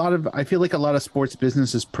 I feel like a lot of sports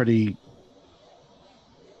business is pretty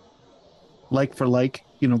for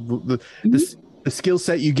the skill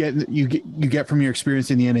set you get from your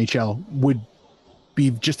experience in the NHL would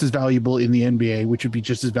be just as valuable in the NBA, which would be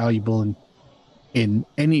just as valuable in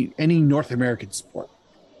any North American sport.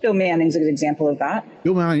 Bill Manning's a good example of that.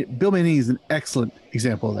 Bill Manning is an excellent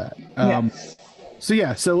example of that.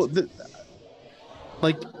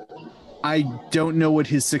 I don't know what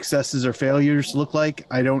his successes or failures look like.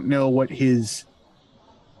 I don't know what his,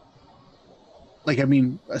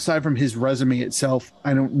 aside from his resume itself,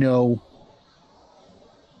 I don't know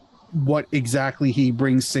what exactly he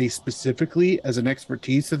brings, say, specifically as an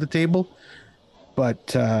expertise to the table.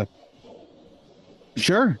 But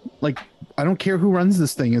sure, I don't care who runs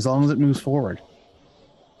this thing as long as it moves forward.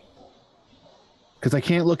 Because I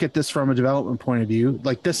can't look at this from a development point of view.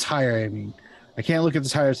 This hire, I can't look at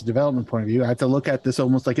this hire as a development point of view. I have to look at this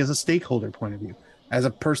almost as a stakeholder point of view, as a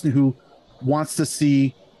person who wants to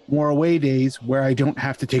see more away days where I don't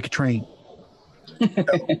have to take a train. So,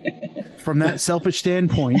 from that selfish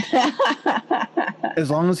standpoint,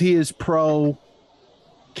 as long as he is pro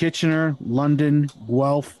Kitchener, London,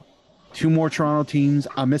 Guelph, 2 more Toronto teams,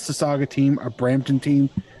 a Mississauga team, a Brampton team.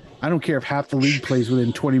 I don't care if half the league plays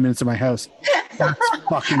within 20 minutes of my house. That's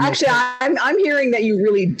fucking Actually, okay. I'm hearing that you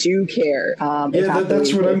really do care.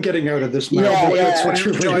 That's what I'm getting out of this. Now. Yeah, That's what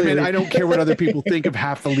you're I mean, I don't care what other people think of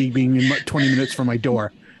half the league being in 20 minutes from my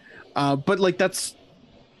door. But like that's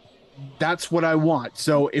what I want.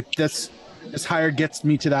 So if this hire gets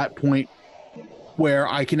me to that point where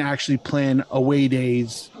I can actually plan away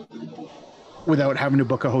days without having to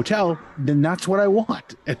book a hotel, then that's what I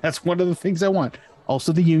want. And that's one of the things I want.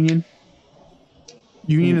 Also the union.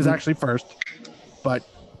 Union is actually first, but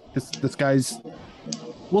this guy's,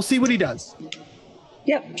 we'll see what he does.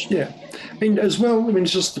 Yep. Yeah. I mean, as well, I mean,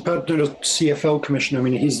 it's just about the CFL commissioner. I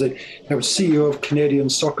mean, he's the CEO of Canadian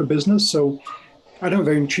Soccer Business. So I don't know,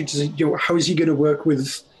 very intrigued to see, how is he going to work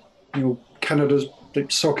with, Canada's,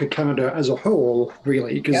 Soccer Canada as a whole,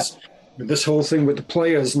 really? Because this whole thing with the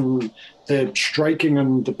players and the striking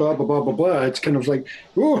and the blah, blah, blah, blah, blah, it's kind of like,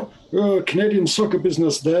 Canadian Soccer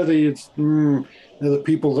Business, they're the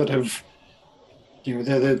people that have, they're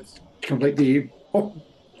the kind of like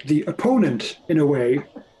the opponent in a way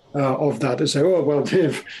of that, to say,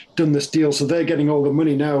 they've done this deal, so they're getting all the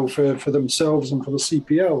money now for themselves and for the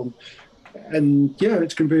CPL. And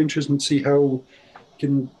it's going to be interesting to see how you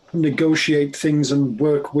can negotiate things and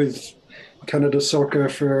work with Canada Soccer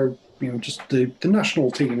for just the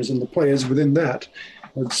national teams and the players within that.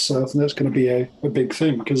 I think that's going to be a big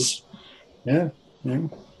thing because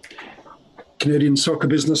Canadian Soccer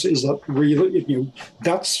Business is that really,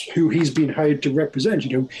 that's who he's been hired to represent.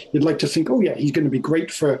 You'd like to think, he's going to be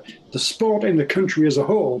great for the sport and the country as a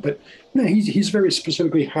whole, but no, he's very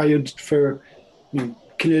specifically hired for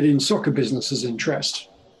Canadian Soccer Business's interest.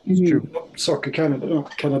 It's true. Soccer Canada,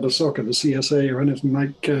 not Canada Soccer, the CSA or anything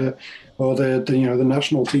like, or the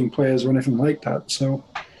national team players or anything like that. So,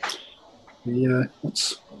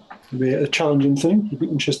 that's going to be a challenging thing. It'll be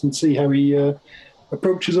interesting to see how he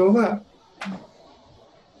approaches all that. I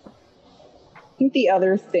think the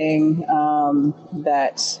other thing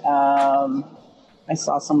that I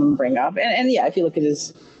saw someone bring up, and if you look at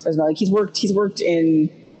his resume, like he's worked in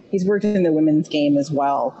the women's game as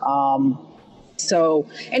well.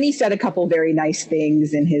 And he said a couple very nice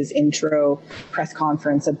things in his intro press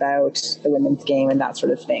conference about the women's game and that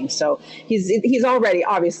sort of thing. So he's already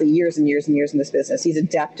obviously years and years and years in this business. He's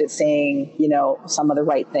adept at saying, some of the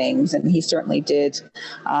right things, and he certainly did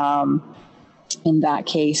in that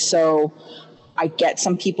case. So I get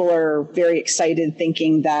some people are very excited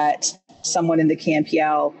thinking that someone in the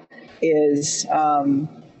CanPL is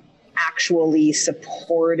actually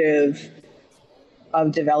supportive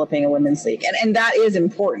of developing a women's league. And that is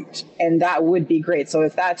important. And that would be great. So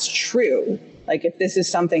if that's true, like if this is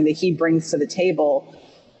something that he brings to the table,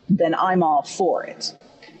 then I'm all for it.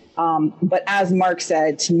 But as Mark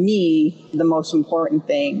said, to me, the most important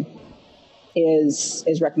thing is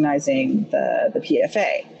recognizing the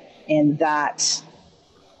PFA, and that,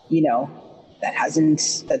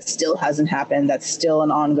 that still hasn't happened. That's still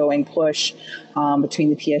an ongoing push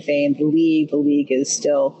between the PFA and the league. The league is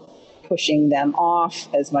still pushing them off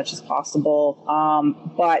as much as possible.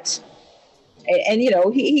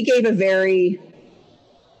 He gave a very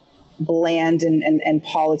bland and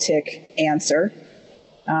politic answer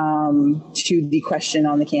to the question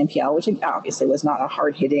on the CanPL, which obviously was not a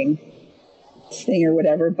hard-hitting thing or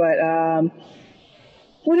whatever, but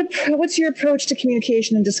what's your approach to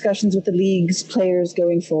communication and discussions with the league's players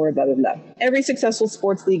going forward, blah, blah, blah. Every successful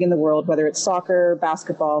sports league in the world, whether it's soccer,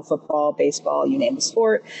 basketball, football, baseball, you name the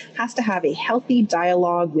sport, has to have a healthy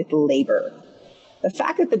dialogue with labor. The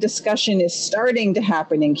fact that the discussion is starting to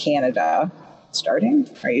happen in Canada, are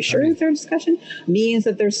you sure there's a discussion? Means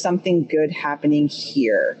that there's something good happening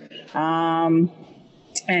here.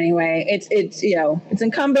 Anyway, it's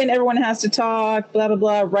incumbent. Everyone has to talk, blah, blah,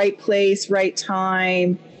 blah, right place, right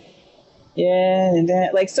time.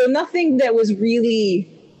 So nothing that was really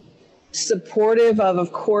supportive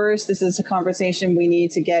of course, this is a conversation we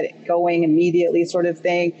need to get going immediately sort of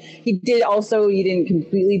thing. He didn't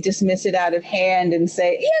completely dismiss it out of hand and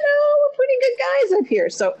say, we're pretty good guys up here.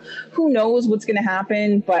 So who knows what's going to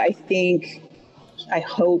happen, but I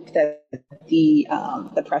hope that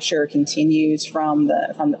the pressure continues from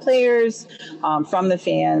the players, from the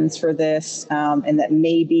fans for this, and that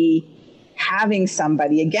maybe having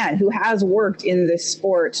somebody again who has worked in this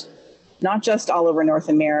sport, not just all over North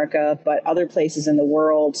America, but other places in the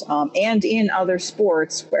world, and in other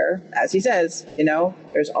sports where, as he says,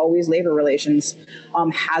 there's always labor relations,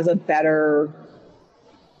 has a better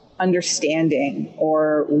understanding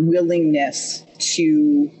or willingness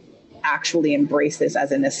to actually embrace this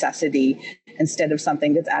as a necessity instead of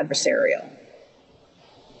something that's adversarial.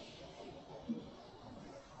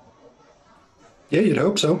 Yeah, you'd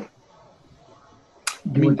hope so.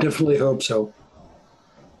 You would definitely hope so.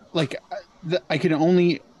 Like, I can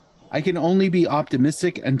only be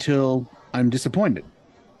optimistic until I'm disappointed.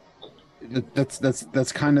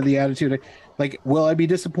 That's kind of the attitude. Like, will I be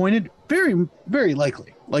disappointed? Very, very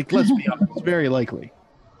likely. Like, let's be honest, very likely.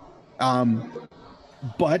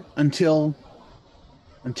 But until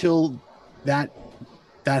that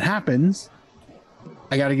happens,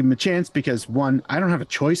 I got to give him a chance because one, I don't have a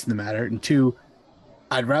choice in the matter, and two,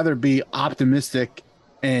 I'd rather be optimistic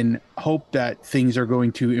and hope that things are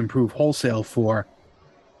going to improve wholesale for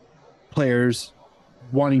players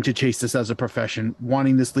wanting to chase this as a profession,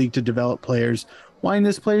 wanting this league to develop players, wanting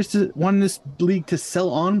this league to sell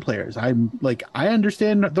on players. I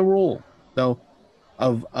understand the role though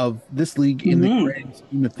of this league in the grand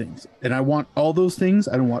scheme of things, and I want all those things.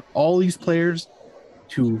 I don't want all these players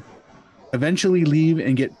to eventually leave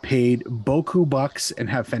and get paid boku bucks and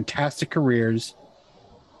have fantastic careers.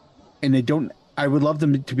 And I would love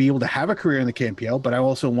them to be able to have a career in the KMPL, but I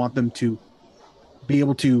also want them to be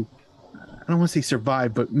able to, I don't want to say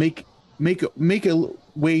survive, but make a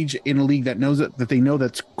wage in a league that knows that they know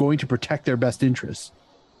that's going to protect their best interests,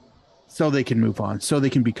 so they can move on, so they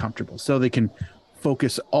can be comfortable, so they can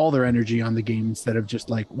focus all their energy on the game instead of just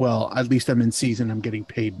like, well, at least I'm in season, I'm getting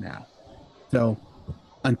paid now. So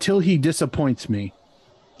until he disappoints me,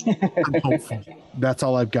 I'm hopeful. That's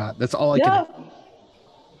all I've got. That's all I can do.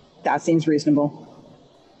 That seems reasonable.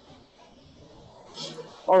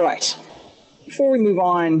 All right. Before we move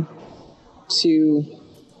on to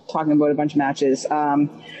talking about a bunch of matches,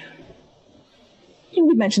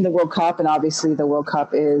 we mentioned the World Cup, and obviously the World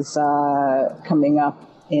Cup is coming up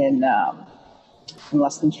in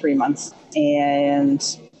less than 3 months. And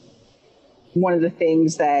one of the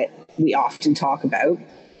things that we often talk about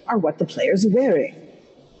are what the players are wearing,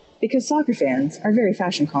 because soccer fans are very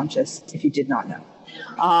fashion conscious, if you did not know.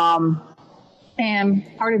 And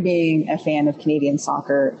part of being a fan of Canadian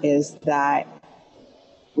soccer is that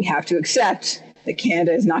we have to accept that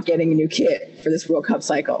Canada is not getting a new kit for this World Cup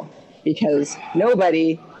cycle, because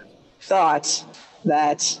nobody thought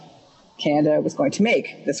that Canada was going to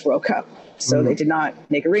make this World Cup. So they did not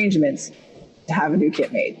make arrangements to have a new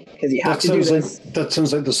kit made, because you have to do this. That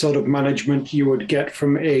sounds like the sort of management you would get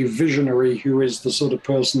from a visionary who is the sort of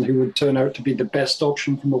person who would turn out to be the best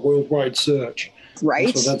option from a worldwide search. Right.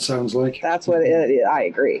 That's what that sounds like. That's what I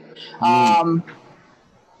agree. Now,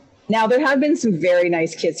 there have been some very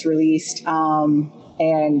nice kits released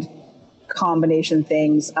and combination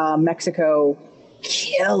things. Mexico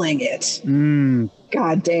killing it.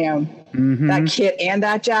 God damn. That kit and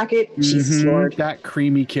that jacket. Jesus Lord. That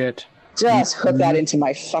creamy kit. Just hook that into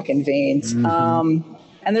my fucking veins.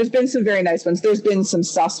 And there's been some very nice ones. There's been some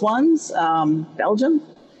sus ones. Belgium.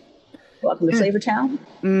 Welcome to Flavortown.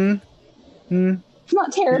 It's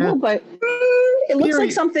not terrible, but it looks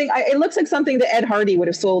like something. It looks like something that Ed Hardy would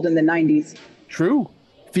have sold in the 90s. True.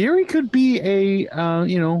 Theory could be a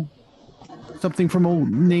something from a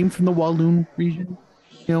name from the Walloon region.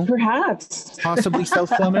 Perhaps. Possibly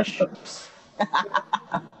South Flemish.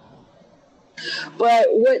 But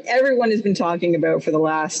what everyone has been talking about for the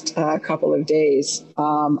last couple of days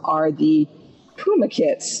are the Puma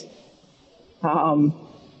kits.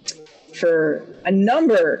 For a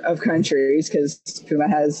number of countries, because Puma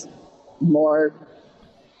has more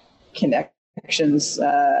connections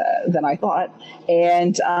than I thought.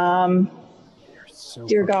 And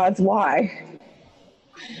dear gods, why?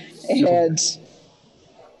 And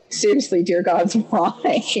seriously, dear gods,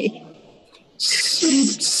 why?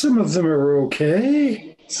 Some of them are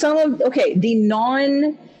okay.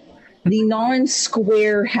 The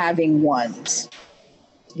non-square having ones.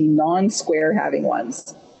 The non-square having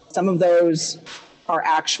ones. Some of those are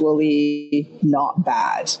actually not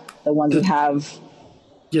bad. The ones that have...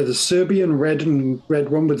 Yeah, the Serbian red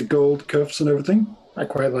one with the gold cuffs and everything. I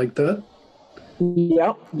quite like that.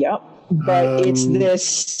 Yep. But it's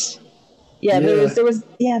this... Yeah, there was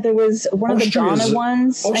one Austria's, of the Ghana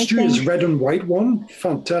ones. Austria's red and white one,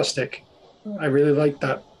 fantastic. I really like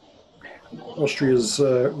that. Austria's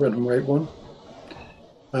red and white one.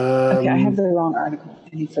 Okay, I have the wrong article. I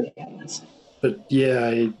need for the headlines. But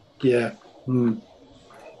yeah. The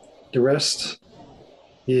rest,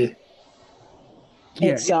 yeah.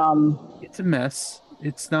 It's it's a mess.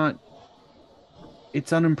 It's not.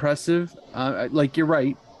 It's unimpressive. Like you're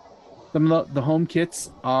right. Some of the home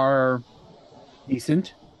kits are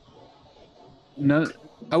decent. No,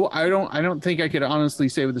 I don't think I could honestly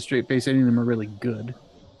say with a straight face any of them are really good.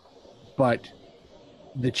 But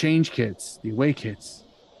the change kits, the away kits.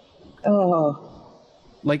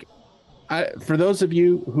 Like. For those of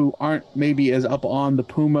you who aren't maybe as up on the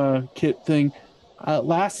Puma kit thing,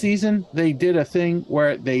 Last season, they did a thing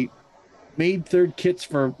where they made third kits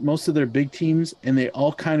for most of their big teams, and they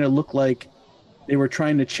all kind of look like they were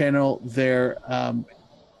trying to channel their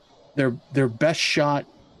best shot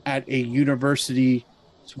at a university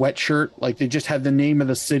sweatshirt. Like they just had the name of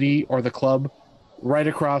the city or the club right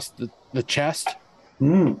across the chest.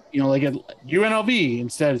 You know, like at UNLV.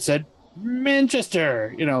 Instead, it said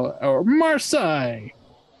Manchester, you know, or Marseille.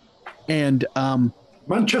 And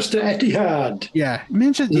Manchester Etihad. Yeah,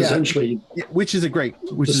 Manchester. Essentially, which is a great.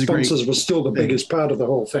 The sponsors were still the biggest part of the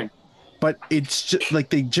whole thing. But it's just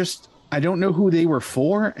like I don't know who they were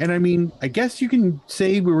for. And I mean, I guess you can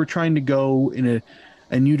say we were trying to go in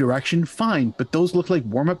a new direction. Fine. But those look like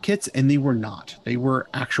warm-up kits, and they were not. They were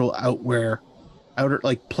actual outer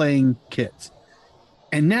like playing kits.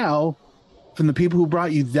 And now, from the people who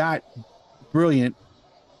brought you that brilliant,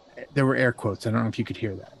 there were air quotes. I don't know if you could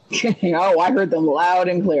hear that. Oh, I heard them loud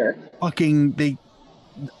and clear.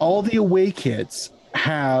 All the away kits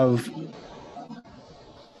have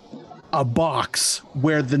a box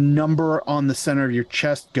where the number on the center of your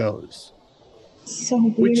chest goes.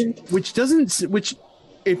 So weird. Which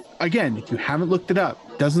if you haven't looked it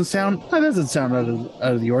up, doesn't sound out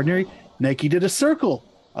of the ordinary. Nike did a circle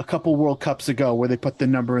a couple World Cups ago where they put the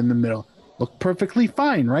number in the middle. Looked perfectly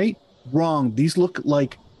fine, right? Wrong. These look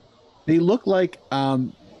like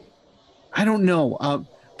I don't know.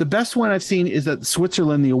 The best one I've seen is at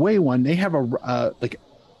Switzerland, the away one. They have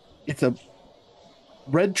it's a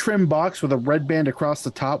red trim box with a red band across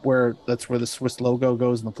the top that's where the Swiss logo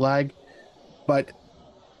goes in the flag. But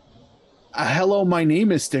a "Hello, my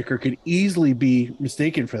name is" sticker could easily be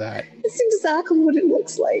mistaken for that. It's exactly what it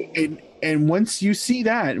looks like. And once you see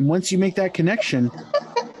that, and once you make that connection,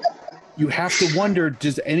 you have to wonder,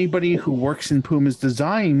 does anybody who works in Puma's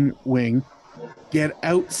design wing get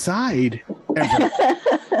outside ever?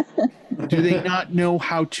 Do they not know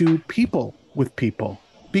how to people with people?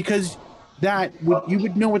 Because you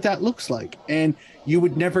would know what that looks like, and you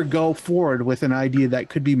would never go forward with an idea that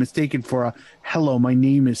could be mistaken for a "Hello, my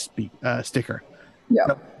name is" sticker. Yeah.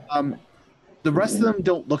 So, the rest of them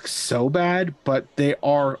don't look so bad, but they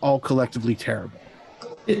are all collectively terrible.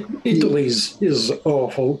 Italy's is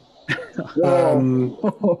awful.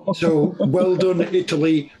 So well done,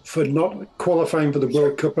 Italy, for not qualifying for the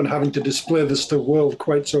World Cup and having to display this to the world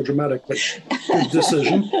quite so dramatically. Good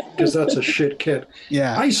decision, because that's a shit kit.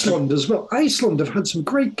 Yeah. Iceland as well. Iceland have had some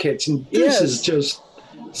great kits, and this is just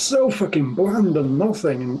so fucking bland and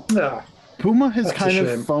nothing. And Puma has kind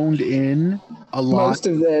of phoned in a lot. Most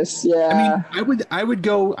of this, yeah. I mean, I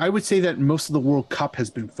would say that most of the World Cup has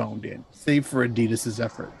been phoned in, save for Adidas's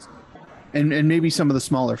efforts. And maybe some of the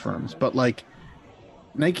smaller firms, but like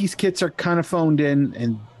Nike's kits are kind of phoned in,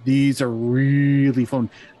 and these are really phoned.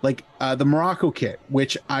 Like the Morocco kit,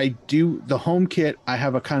 which the home kit, I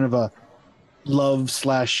have a kind of a love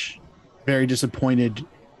 / very disappointed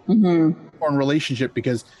relationship,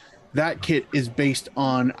 because that kit is based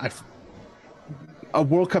on a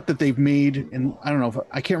World Cup that they've made, and I don't know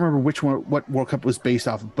I can't remember what World Cup was based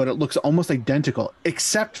off of, but it looks almost identical,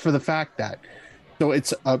 except for the fact that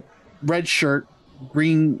it's a red shirt,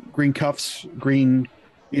 green cuffs, green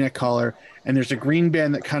V-neck collar, and there's a green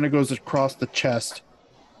band that kind of goes across the chest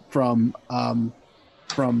from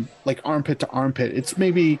like armpit to armpit. It's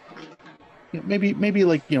maybe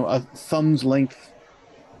like, you know, a thumb's length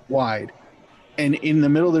wide, and in the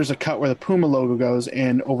middle there's a cut where the Puma logo goes,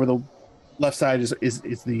 and over the left side is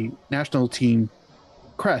the national team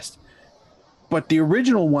crest. But the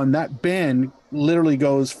original one, that band literally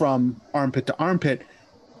goes from armpit to armpit.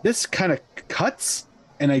 This kind of cuts,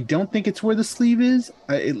 and I don't think it's where the sleeve is.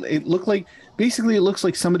 It looks like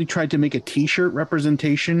somebody tried to make a t-shirt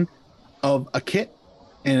representation of a kit,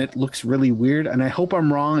 and it looks really weird. And I hope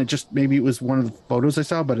I'm wrong. Maybe it was one of the photos I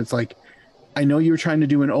saw, but it's like, I know you were trying to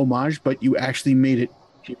do an homage, but you actually made it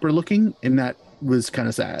cheaper looking, and that was kind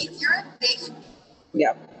of sad.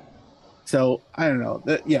 Yeah. So I don't know.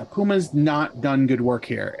 Puma's not done good work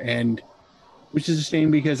here, and which is a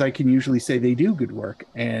shame, because I can usually say they do good work,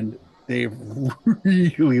 and they've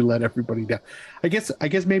really let everybody down. I guess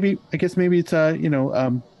maybe it's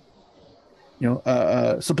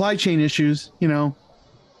supply chain issues.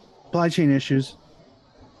 Supply chain issues.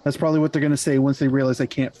 That's probably what they're going to say once they realize they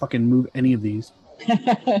can't fucking move any of these.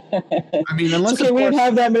 I mean, unless we didn't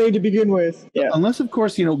have that many to begin with. Yeah. Unless, of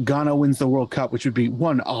course, Ghana wins the World Cup, which would be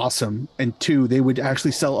one, awesome, and two, they would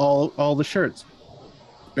actually sell all the shirts.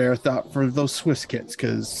 Bear thought for those Swiss kits,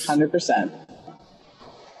 because 100%.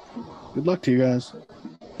 Good luck to you guys.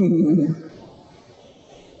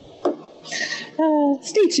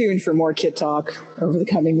 Stay tuned for more kit talk over the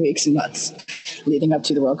coming weeks and months leading up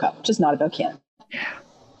to the World Cup. Just not about Ken.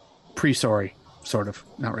 Pre-sorry, sort of.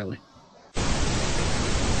 Not really.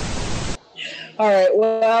 All right.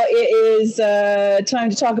 Well, it is time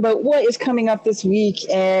to talk about what is coming up this week,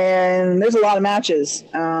 and there's a lot of matches.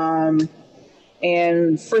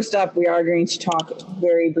 And first up, we are going to talk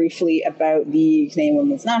very briefly about the Canadian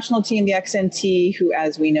Women's National Team, the XNT, who,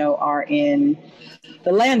 as we know, are in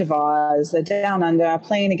the Land of Oz, the Down Under,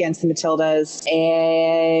 playing against the Matildas.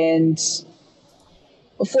 And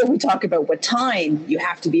before we talk about what time you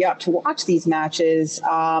have to be up to watch these matches,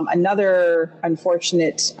 another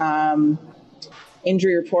unfortunate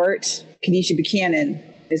injury report. Kadisha Buchanan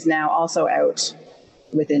is now also out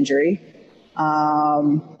with injury.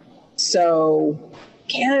 So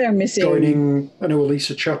Canada are missing. Joining, I know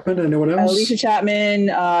Elisa Chapman. Anyone else? Elisa Chapman,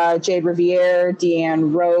 Jade Riviere,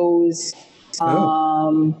 Deanne Rose.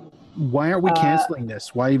 Why aren't we canceling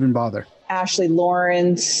this? Why even bother? Ashley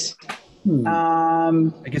Lawrence.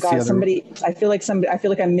 I guess God, somebody. I feel like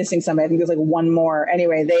I'm missing somebody. I think there's like one more.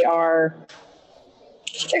 Anyway, they're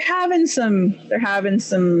having some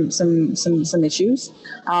issues.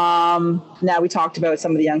 Now we talked about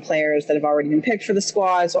some of the young players that have already been picked for the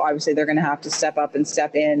squad, so obviously they're going to have to step up and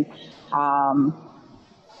step in.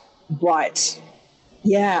 But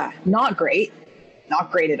yeah, not great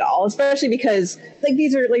at all, especially because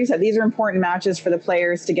these are, like you said, these are important matches for the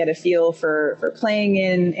players to get a feel for playing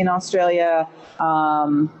in Australia.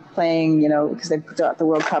 Playing, because they've got the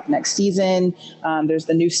World Cup next season. There's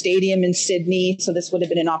the new stadium in Sydney, so this would have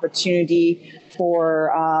been an opportunity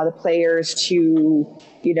for the players to,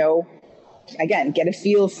 again, get a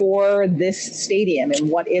feel for this stadium and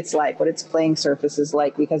what it's like, what its playing surface is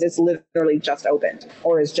like, because it's literally just opened,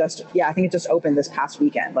 or is just, I think it just opened this past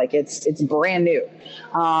weekend. Like it's brand new.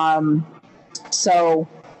 And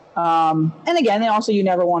again, also you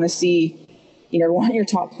never want to see. You never want your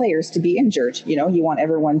top players to be injured. You want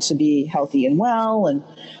everyone to be healthy and well. And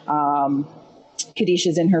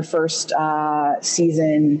Kadisha's in her first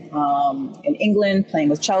season in England playing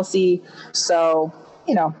with Chelsea. So,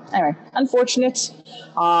 anyway, unfortunate.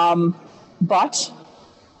 But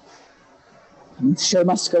the show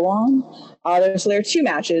must go on. There are two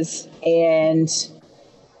matches. And,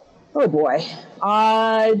 oh boy,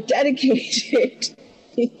 dedicated.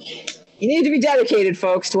 You need to be dedicated,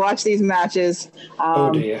 folks, to watch these matches.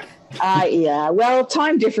 Oh dear. Yeah. Well,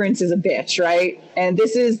 time difference is a bitch, right? And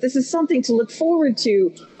this is something to look forward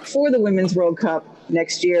to for the Women's World Cup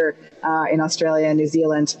next year in Australia and New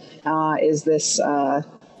Zealand. Is this off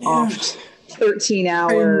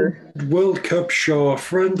 13-hour World Cup show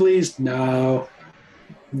friendlies? No.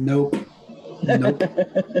 Nope.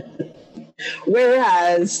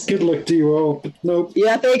 Whereas, good luck to you all, but nope.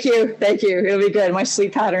 Yeah, thank you. It'll be good. My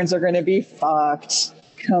sleep patterns are going to be fucked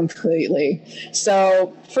completely.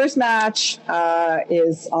 So, first match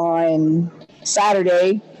is on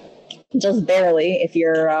Saturday, just barely, if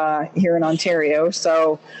you're here in Ontario.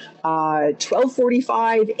 So,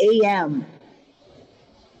 12:45 a.m.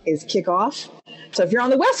 is kickoff. So, if you're on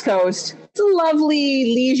the West Coast, it's a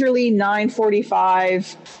lovely, leisurely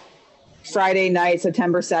 9:45. Friday night,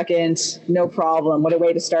 September 2nd, no problem. What a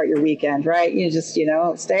way to start your weekend, right? You just,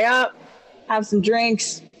 stay up, have some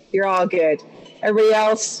drinks, you're all good. Everybody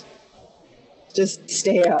else, just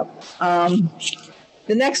stay up. The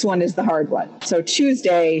next one is the hard one. So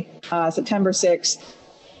Tuesday, September 6th,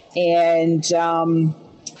 and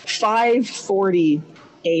 5:40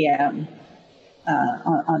 a.m.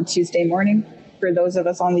 On Tuesday morning for those of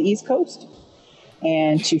us on the East Coast,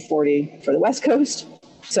 and 2:40 for the West Coast.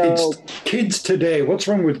 So kids today, what's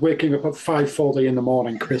wrong with waking up at 5:40 in the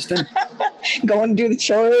morning, Kristen? Going to do the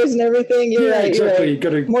chores and everything. You're right, exactly. Right. You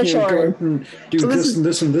got to go out and do this and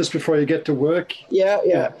this and this before you get to work.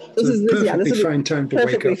 Yeah. This is fine time to wake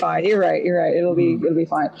up. Perfectly fine. You're right. It'll be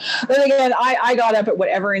fine. But again, I got up at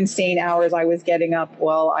whatever insane hours I was getting up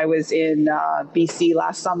while I was in BC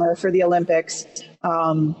last summer for the Olympics.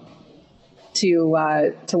 To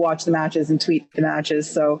watch the matches and tweet the matches.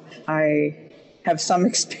 So I have some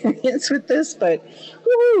experience with this, but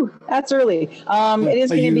woo, that's early. It is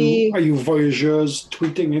going to be. Are you voyageurs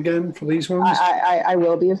tweeting again for these ones? I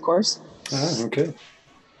will be, of course. Okay.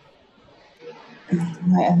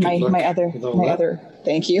 My other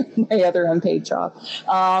thank you. My other unpaid job.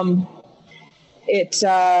 It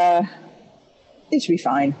should be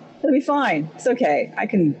fine. It'll be fine. It's okay. I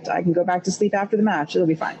can go back to sleep after the match. It'll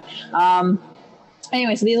be fine.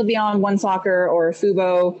 Anyway, so these will be on One Soccer or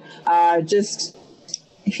Fubo. Just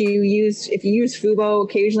if you use Fubo,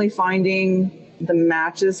 occasionally finding the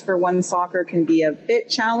matches for One Soccer can be a bit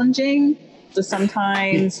challenging. So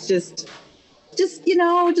sometimes just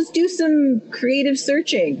do some creative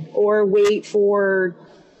searching or wait for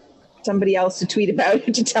somebody else to tweet about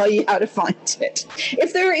it to tell you how to find it.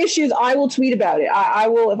 If there are issues, I will tweet about it. I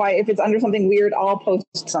will, if it's under something weird, I'll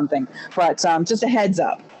post something. But just a heads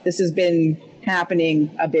up, this has been happening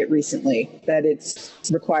a bit recently, that it's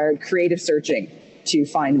required creative searching to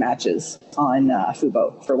find matches on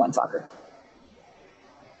Fubo for One Soccer.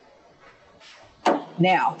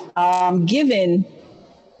 Now, given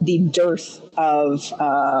the dearth of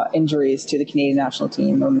injuries to the Canadian national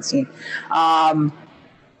team, women's team,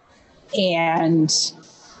 and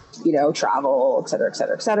travel, et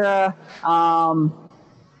cetera,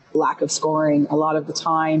 lack of scoring a lot of the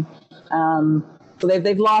time. So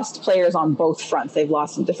they've lost players on both fronts. They've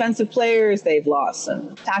lost some defensive players. They've lost some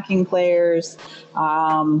attacking players.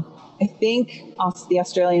 I think the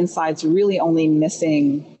Australian side's really only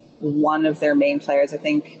missing one of their main players. I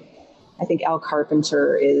think Al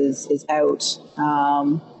Carpenter is out.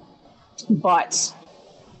 But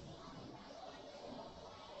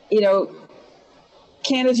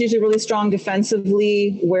Canada's usually really strong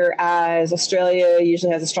defensively, whereas Australia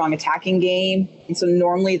usually has a strong attacking game. And so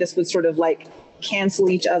normally this would sort of like cancel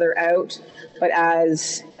each other out. But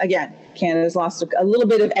Canada's lost a little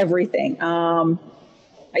bit of everything.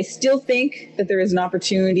 I still think that there is an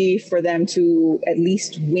opportunity for them to at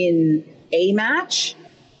least win a match.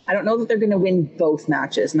 I don't know that they're going to win both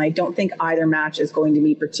matches, and I don't think either match is going to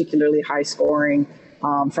be particularly high scoring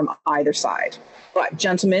from either side. But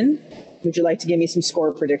gentlemen, would you like to give me some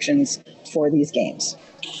score predictions for these games?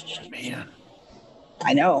 Man,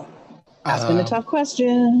 I know. Asking the tough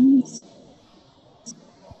questions.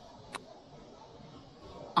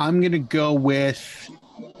 I'm gonna go with.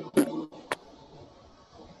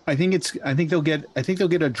 I think they'll get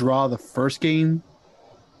a draw the first game.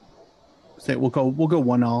 Say we'll go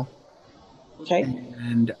 1-1. Okay.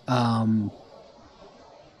 And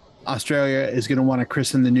Australia is going to want to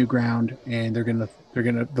christen the new ground, and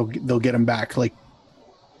they'll get them back. Like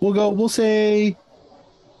we'll say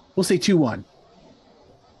 2-1.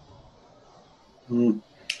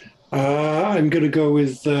 I'm going to go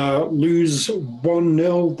with lose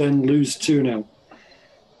 1-0, then lose 2-0.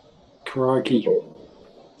 Crikey.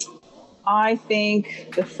 I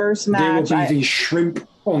think the first match... There will be the shrimp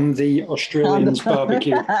on the Australians'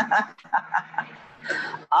 barbecue.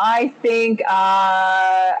 I think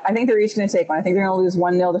they're each going to take one. I think they're going to lose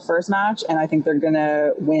 1-0 the first match, and I think they're going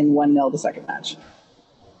to win 1-0 the second match.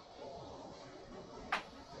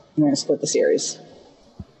 I'm going to split the series.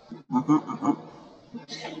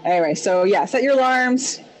 Anyway, so yeah, set your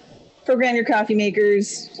alarms, program your coffee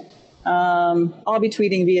makers. I'll be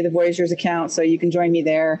tweeting via the Voyagers account, so you can join me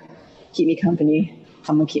there. Keep me company.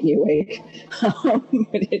 Someone keep me awake. But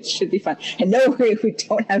it should be fun. And no worry, we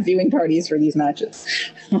don't have viewing parties for these matches.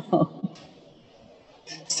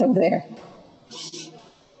 So there.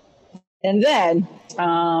 And then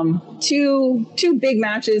two big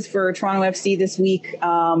matches for Toronto FC this week,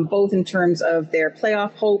 both in terms of their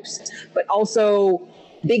playoff hopes, but also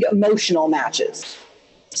big emotional matches.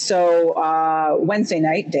 So Wednesday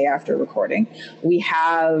night, day after recording, we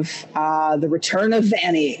have the return of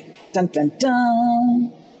Vanny. Dun, dun,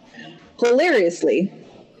 dun. Hilariously,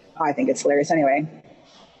 I think it's hilarious anyway,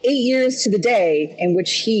 8 years to the day in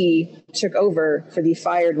which he took over for the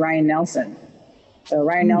fired Ryan Nelson. So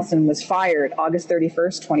Ryan Nelson was fired August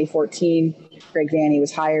 31st, 2014. Greg Vanny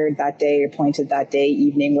was hired that day, appointed that day,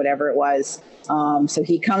 evening, whatever it was. So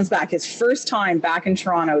he comes back, his first time back in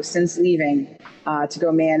Toronto since leaving to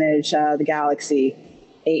go manage the Galaxy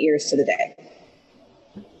 8 years to the day.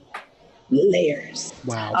 Layers.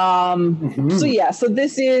 Wow. So yeah, so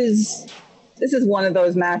this is one of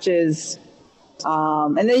those matches.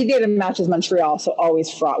 And then you get a matches Montreal, so always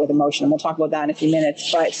fraught with emotion. And we'll talk about that in a few minutes.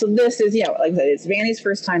 But so this is, like I said, it's Vanny's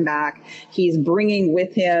first time back. He's bringing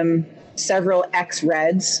with him several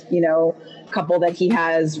ex-Reds, a couple that he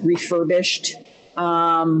has refurbished.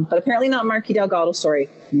 But apparently not Mark Delgado.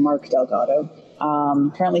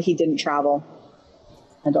 Apparently he didn't travel.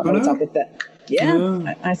 I don't know what's up with that.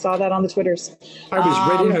 Yeah, I saw that on the Twitters. I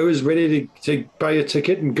was ready to buy a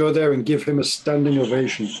ticket and go there and give him a standing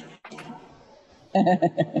ovation.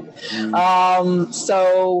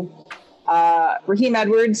 So Raheem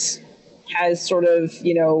Edwards has sort of,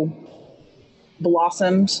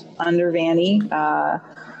 blossomed under Vanny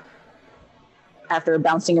after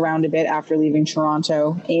bouncing around a bit after leaving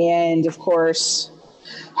Toronto. And of course,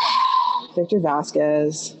 Victor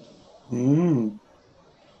Vasquez.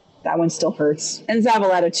 That one still hurts. And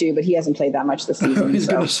Zavaleta too, but he hasn't played that much this season. I was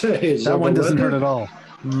going to say, that one doesn't hurt at all.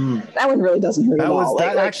 That one really doesn't hurt at all.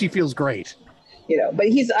 That actually feels great. But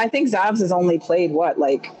I think Zavs has only played 4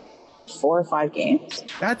 or 5 games?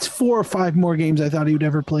 That's 4 or 5 more games I thought he would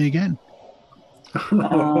ever play again.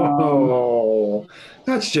 Oh,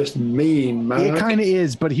 that's just mean, man. It kind of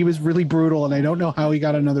is, but he was really brutal, and I don't know how he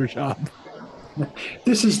got another job.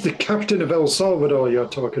 This is the captain of El Salvador you're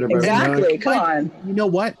talking about. Exactly. Mark. Come on. You know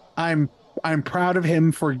what? I'm proud of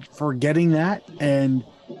him for getting that, and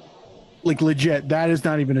like legit, that is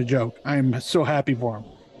not even a joke. I'm so happy for him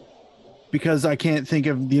because I can't think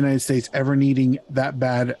of the United States ever needing that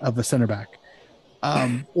bad of a center back.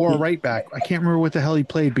 Or a right back. I can't remember what the hell he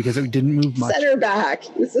played because it didn't move much. Center back.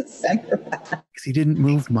 He was a center back. Because he didn't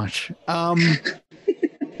move much.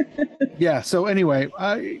 Yeah. So anyway,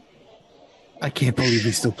 I can't believe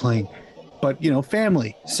he's still playing. But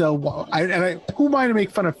family. So who am I to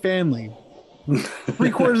make fun of family?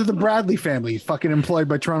 3/4 of the Bradley family is fucking employed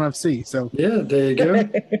by Toronto FC. So yeah, there you go.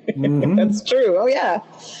 Mm-hmm. That's true. Oh yeah.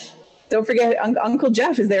 Don't forget, Uncle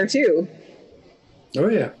Jeff is there too. Oh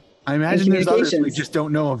yeah. I imagine there's others we just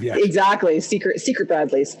don't know of yet. Exactly. Secret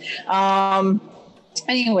Bradleys.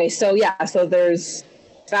 Anyway, so there's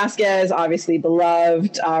Vasquez, obviously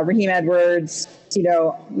beloved, Raheem Edwards.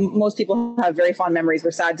 Most people have very fond memories.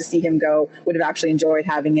 We're sad to see him go. Would have actually enjoyed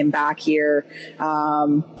having him back here.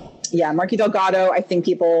 Marky Delgado, I think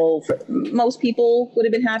most people would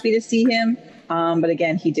have been happy to see him. But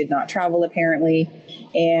again, he did not travel apparently.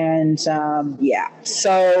 And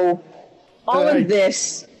so all of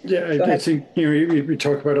this. Yeah, I think we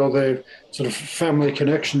talk about all the sort of family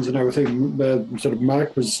connections and everything. Sort of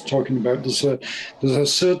Mark was talking about. There's a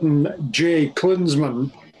certain Jay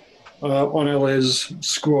Klinsmann on LA's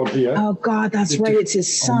squad here. Oh God, that's right. It's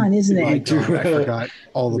his son, isn't it? I forgot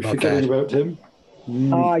all about that. About him.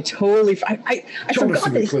 Oh, I totally. I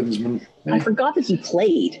forgot that. Klinsmann. I forgot that he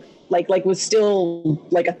played. Like was still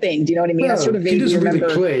like a thing. Do you know what I mean? Well, I sort of he doesn't remember.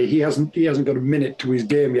 really play. He hasn't got a minute to his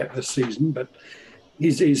game yet this season, but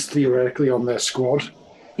he's theoretically on their squad.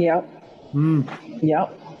 Yep.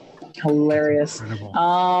 Yep. Hilarious.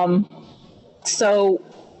 Incredible. So,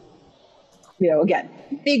 again,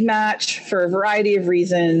 big match for a variety of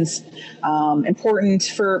reasons. Important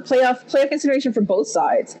for playoff consideration for both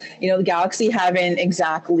sides. The Galaxy haven't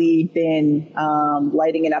exactly been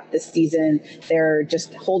lighting it up this season. They're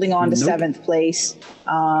just holding on to seventh place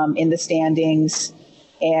in the standings,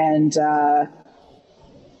 and they're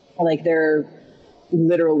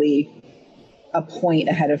literally a point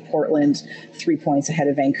ahead of Portland, 3 points ahead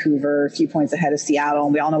of Vancouver, a few points ahead of Seattle.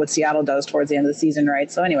 And we all know what Seattle does towards the end of the season, right?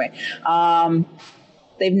 So anyway,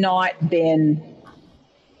 they've not been,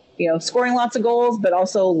 scoring lots of goals, but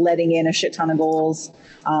also letting in a shit ton of goals.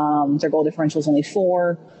 Their goal differential is only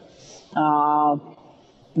 4.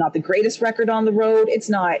 Not the greatest record on the road. It's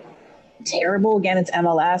not terrible. Again, it's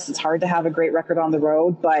MLS. It's hard to have a great record on the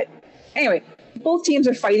road. But anyway, both teams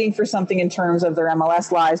are fighting for something in terms of their MLS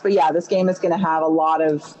lives. But yeah, this game is going to have a lot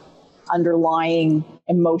of underlying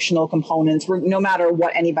emotional components. No matter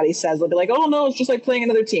what anybody says, they'll be like, oh no, it's just like playing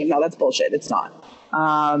another team. No, that's bullshit. It's not.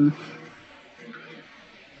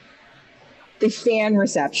 The fan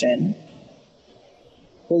reception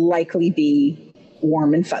will likely be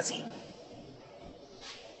warm and fuzzy.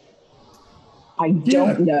 I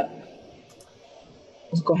don't know.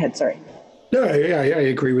 Go ahead, sorry. No, I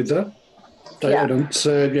agree with that. I don't,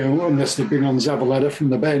 unless they bring on Zabaleta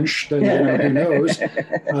from the bench, then who knows.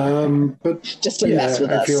 But just to mess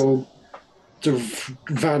with us. I feel sort of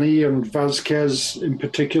Vanni and Vasquez in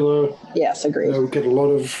particular. Yes, agreed. Get a lot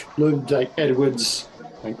of love. Like Edwards,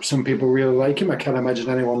 some people really like him. I can't imagine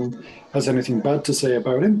anyone has anything bad to say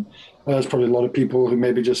about him. There's probably a lot of people who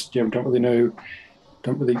maybe just don't really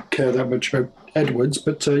care that much about Edwards.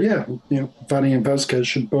 But Vanni and Vasquez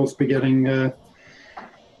should both be getting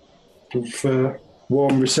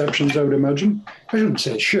warm receptions, I would imagine. I shouldn't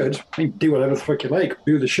say should. I mean, do whatever the fuck you like.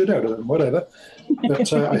 Boo the shit out of them, whatever.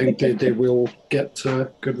 But I think they will get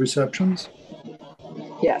good receptions.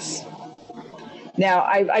 Yes. Now,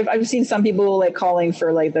 I've seen some people calling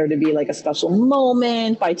for there to be a special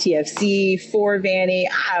moment by TFC for Vanni.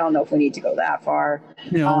 I don't know if we need to go that far.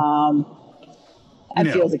 That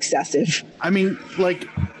feels excessive. I mean,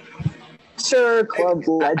 sure, club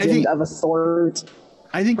legend of a sort.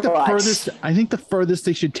 I think the furthest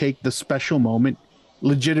they should take the special moment,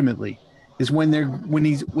 legitimately, is when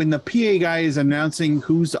the PA guy is announcing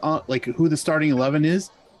who's on, who the starting 11 is,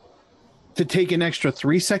 to take an extra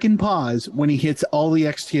 3-second pause when he hits all the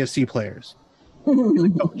ex-TFC players,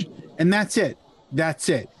 and that's it. That's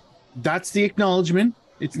the acknowledgement.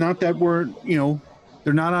 It's not that we're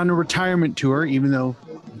they're not on a retirement tour, even though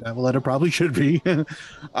Zabaleta probably should be.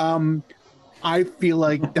 I feel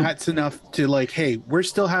like that's enough to hey, we're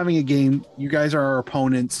still having a game. You guys are our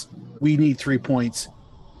opponents. We need 3 points.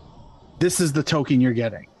 This is the token you're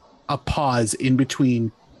getting. A pause in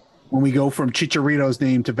between when we go from Chicharito's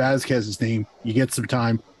name to Vasquez's name, you get some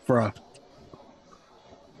time for a.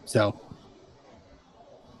 So.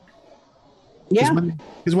 Yeah.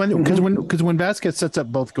 Because when Vasquez sets up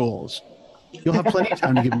both goals, you'll have plenty of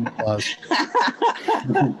time to give him applause.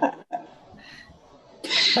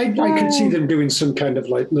 I could see them doing some kind of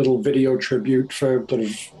like little video tribute for sort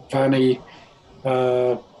of Vanny.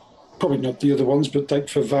 Probably not the other ones, but like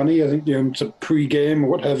for Vanny, I think it's a pre-game or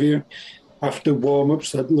what have you. After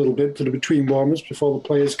warm-ups, that little bit sort of between warm-ups before the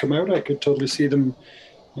players come out, I could totally see them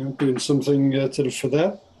doing something sort of for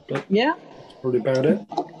that. But yeah, that's probably about it.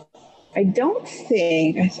 I don't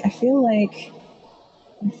think. I feel like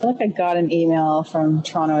I got an email from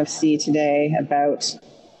Toronto FC today about,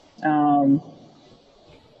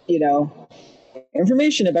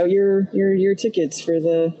 information about your tickets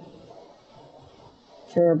for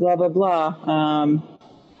blah blah blah.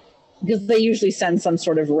 Because they usually send some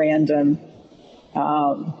sort of random,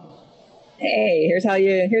 hey, here's how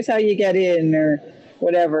you get in or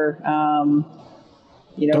whatever.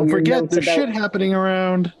 Don't forget, there's shit happening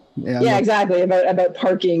around. Yeah, exactly, about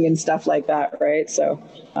parking and stuff like that, right? So,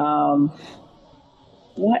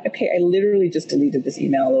 what? Okay, I literally just deleted this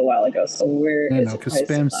email a little while ago. So where is it? Because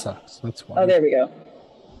spam sucks. That's why. Oh, there we go.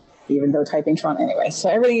 Even though typing Toronto anyway. So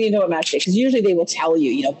everything you know at match day, because usually they will tell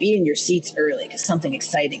you, be in your seats early because something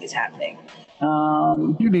exciting is happening.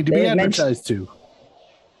 You need to be advertised to.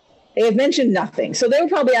 They have mentioned nothing, so they will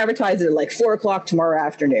probably advertise it at like 4:00 tomorrow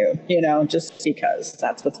afternoon. Just because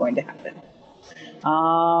that's what's going to happen.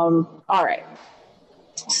 All right.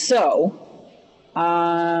 So,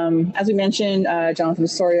 as we mentioned, Jonathan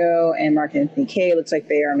Osorio and Marc-Anthony Kaye looks like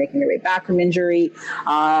they are making their way back from injury.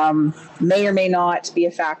 May or may not be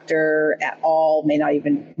a factor at all. May not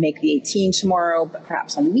even make the 18 tomorrow, but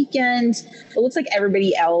perhaps on the weekend. It looks like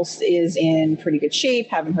everybody else is in pretty good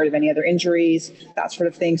shape. Haven't heard of any other injuries, that sort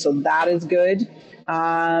of thing. So that is good.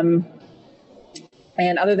 And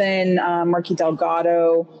other than Marquis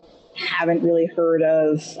Delgado, haven't really heard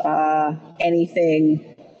of anything.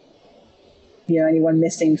 Anyone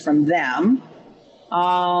missing from them.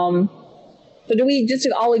 So do we just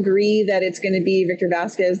all agree that it's going to be Victor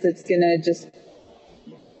Vasquez that's going to just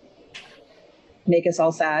make us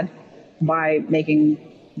all sad by making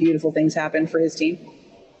beautiful things happen for his team?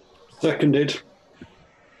 Seconded.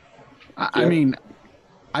 I mean,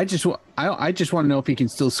 I just want to know if he can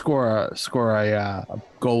still score a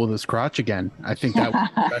goal with his crotch again. I think that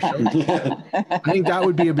would be special. I think that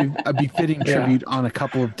would be a befitting tribute on a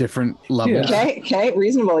couple of different levels. Yeah. Okay,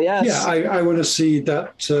 reasonable, yes. Yeah, I want to see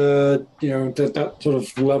that that sort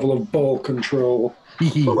of level of ball control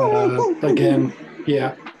again.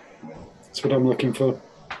 Yeah, that's what I'm looking for.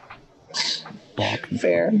 Ball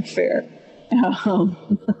control. Fair.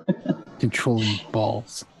 Controlling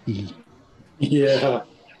balls. Yeah.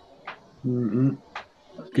 Mm-hmm.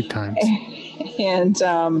 Good times. And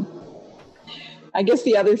I guess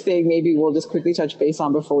the other thing maybe we'll just quickly touch base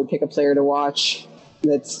on before we pick a player to watch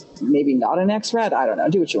that's maybe not an X-Red. I don't know.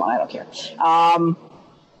 Do what you want. I don't care.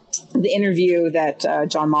 The interview that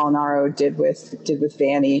John Molinaro did with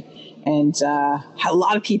Vanny, and had a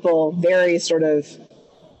lot of people very sort of,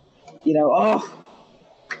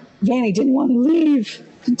 Vanny didn't want to leave.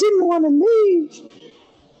 He didn't want to leave.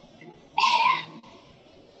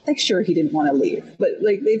 Like, sure, he didn't want to leave, but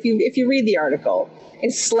like if you read the article,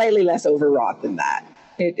 it's slightly less overwrought than that.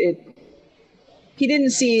 He'd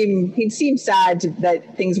seemed sad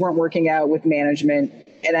that things weren't working out with management,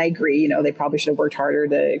 and I agree. They probably should have worked harder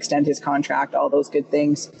to extend his contract, all those good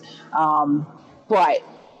things. But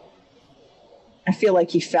I feel like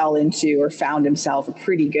he fell into or found himself a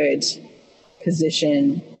pretty good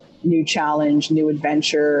position, new challenge, new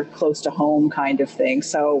adventure, close to home kind of thing.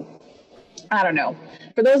 So I don't know.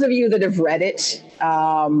 For those of you that have read it,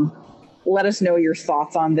 let us know your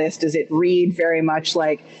thoughts on this. Does it read very much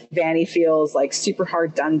like Vanny feels like super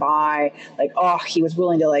hard done by, like, oh, he was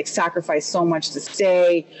willing to like sacrifice so much to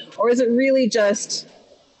stay? Or is it really just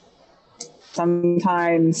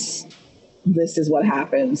sometimes this is what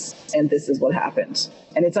happens and this is what happened?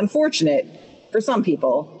 And it's unfortunate for some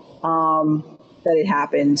people that it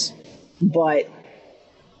happened, but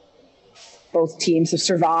both teams have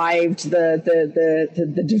survived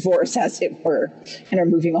the divorce, as it were, and are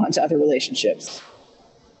moving on to other relationships.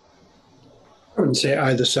 I wouldn't say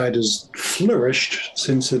either side has flourished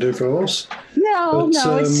since the divorce. No,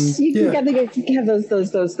 it's you got to have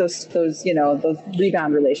those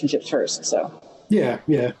rebound relationships first. So yeah,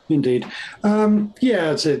 indeed.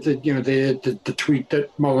 It's the tweet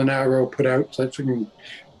that Molinaro put out, that fucking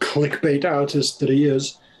clickbait artist that he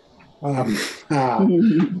is. Was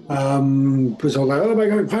all like, oh my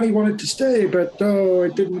God, Vanny wanted to stay, but no,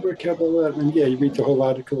 it didn't work out all that. And yeah, you read the whole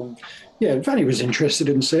article. And yeah, Vanny was interested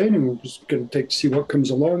in staying and was going to take to see what comes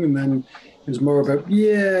along. And then it was more about,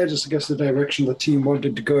 just I guess the direction the team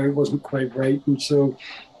wanted to go, it wasn't quite right. And so,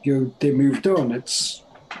 they moved on. It's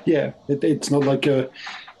not like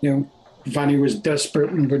Vanny was desperate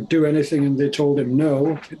and would do anything and they told him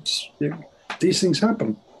no. It's, these things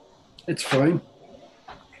happen. It's fine.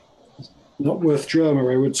 Not worth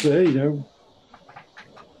drama, I would say,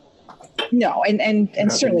 No,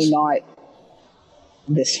 and certainly not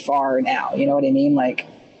this far now. You know what I mean? Like,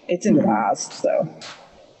 it's in the past, so.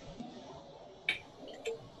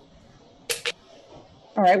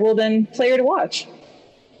 All right, well then, player to watch.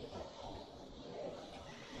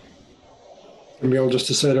 And we all just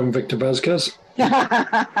decide on Victor Vazquez.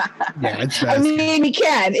 It's Vazquez. I mean, you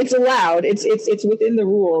can. It's allowed. It's within the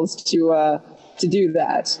rules to do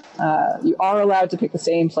that. You are allowed to pick the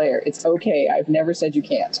same player. It's okay. I've never said you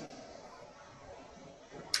can't.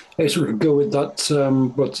 I guess we could go with that,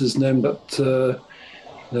 what's his name, that,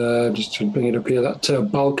 just to bring it up here, that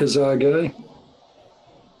Balcazar guy.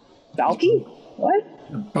 Balky?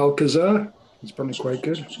 What? Balcazar. He's probably quite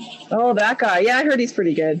good. Oh, that guy. Yeah, I heard he's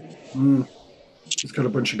pretty good. He's got a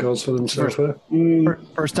bunch of goals for them so far.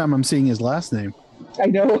 First time I'm seeing his last name. I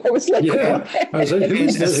know. I was like, yeah. I was like,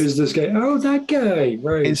 who's this guy? Oh, that guy.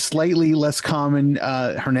 Right. It's slightly less common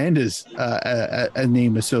Hernandez a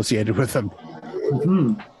name associated with him.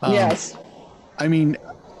 Yes. I mean,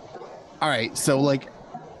 all right. So, like,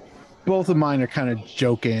 both of mine are kind of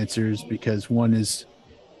joke answers because one is,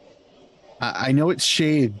 I know it's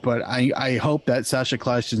shaved, but I hope that Sasha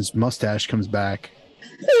Klajstan's mustache comes back.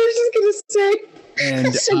 I was just going to say.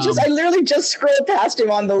 And I literally just scrolled past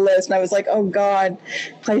him on the list, and I was like, "Oh God,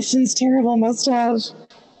 Klajstan's terrible mustache."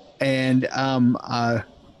 And I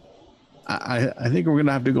think we're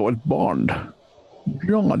gonna have to go with Bond,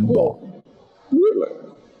 John Bond. Really?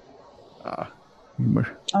 Oh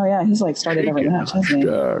yeah, he's like started every match, hasn't he?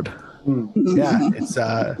 Yeah, it's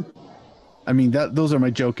I mean those are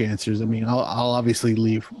my joke answers. I mean, I'll obviously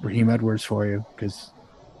leave Raheem Edwards for you because.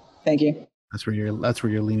 Thank you. That's where you're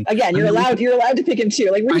leaning. Again, you're allowed to pick him too.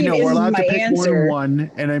 Like, I know we're allowed to pick answer.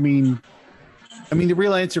 one, and I mean, the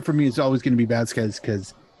real answer for me is always going to be Vazquez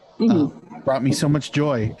because brought me so much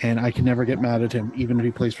joy, and I can never get mad at him, even if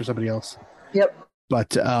he plays for somebody else. Yep.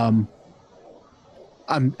 But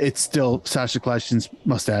it's still Sasha Klajstan's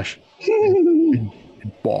mustache and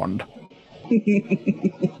Bond.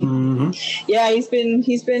 Yeah, he's been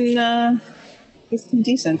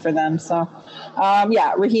decent for them. So,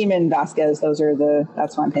 Raheem and Vazquez,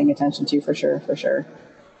 that's what I'm paying attention to for sure.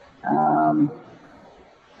 All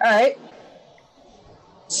right.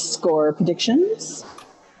 Score predictions.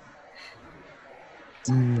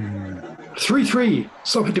 3-3.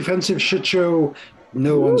 Sloppy defensive shit show.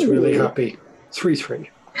 No one's really happy. 3-3.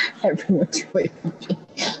 Everyone's really happy.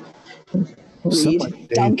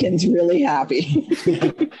 Duncan's really happy.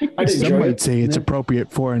 Some might say it's appropriate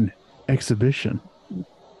for an exhibition.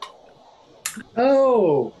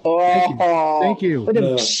 Oh, thank you.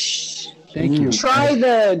 Thank you. Try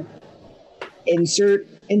the insert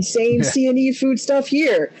insane C&E food stuff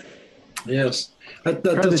here. Yes,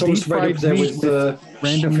 that's almost right up there with the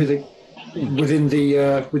random within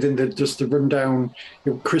the just the rundown.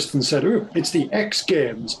 Kristen said, "Oh, it's the X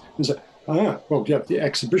Games." It's like, the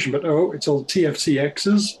exhibition, but it's all TFC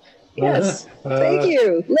X's. Yes, thank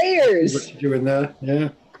you. Layers. What you doing there? Yeah,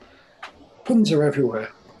 puns are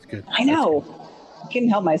everywhere. Good. I know. I couldn't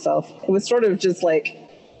help myself. It was sort of just like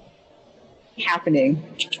happening.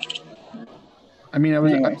 I mean,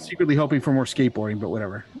 I'm secretly hoping for more skateboarding, but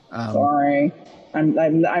whatever. Sorry, I'm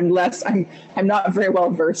not very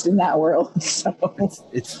well versed in that world. So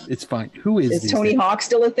it's fine. Who is Tony Hawk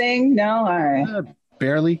still a thing? No, all right.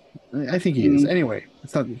 Barely. I think he is. Anyway,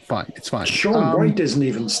 it's not fine. It's fine. Shaun White isn't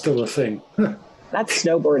even still a thing. That's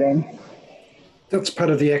snowboarding. That's part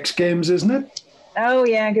of the X Games, isn't it? Oh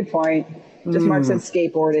yeah, good point. Just Mark said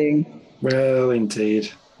skateboarding. Well,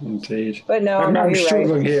 indeed. But no, I'm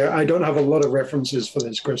struggling right. here. I don't have a lot of references for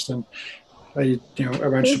this, Kristen. I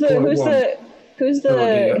managed to pull one. Who's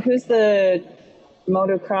the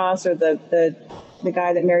motocross or the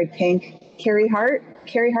guy that married Pink? Carey Hart?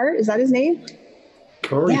 Carey Hart? Is that his name?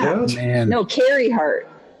 Corey Hart? Man. No, Carey Hart.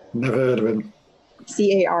 Never heard of him.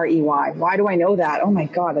 Carey. Why do I know that? Oh my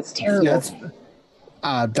God, that's terrible.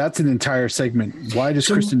 That's an entire segment. Why does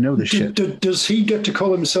Kristen know this shit? Does he get to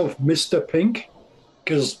call himself Mr. Pink?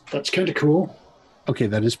 Because that's kind of cool. Okay,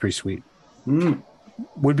 that is pretty sweet.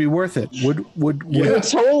 would be worth it. Would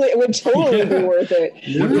It would totally be worth it.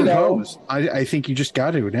 I think you just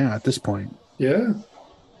got to now at this point. Yeah.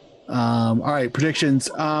 All right, predictions.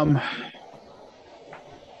 I'm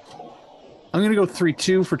gonna go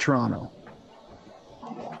 3-2 for Toronto.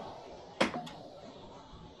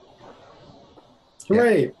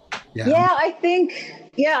 Hooray! Yeah, I think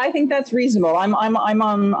that's reasonable. I'm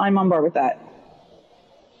on board with that.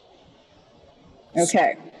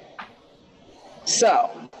 Okay. So,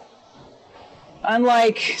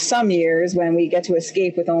 unlike some years when we get to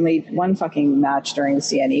escape with only one fucking match during the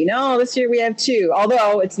CNE, no, this year we have 2.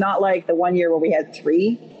 Although it's not like the one year where we had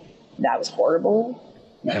 3. That was horrible.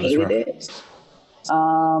 I hated it.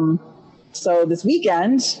 So this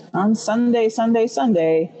weekend, on Sunday,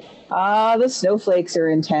 the Snowflakes are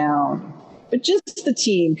in town. But just the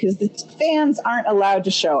team, because the fans aren't allowed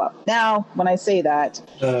to show up. Now, when I say that,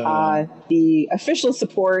 the official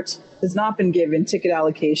support has not been given ticket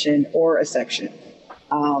allocation or a section.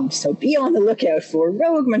 So be on the lookout for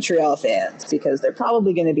rogue Montreal fans, because they're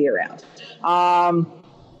probably going to be around.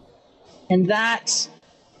 And that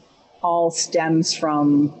all stems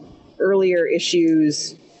from earlier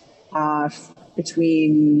issues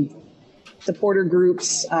between supporter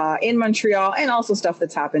groups in Montreal, and also stuff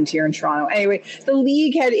that's happened here in Toronto. Anyway, the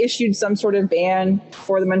league had issued some sort of ban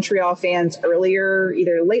for the Montreal fans earlier,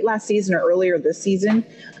 either late last season or earlier this season,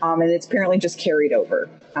 and it's apparently just carried over.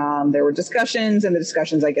 There were discussions, and the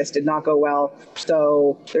discussions, I guess, did not go well,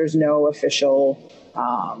 so there's no official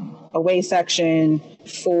away section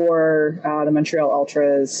for the Montreal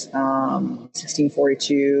Ultras,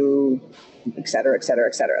 1642, et cetera, et cetera,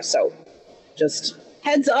 et cetera. So just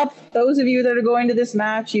heads up, those of you that are going to this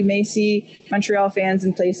match, you may see Montreal fans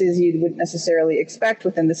in places you wouldn't necessarily expect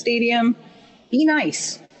within the stadium. Be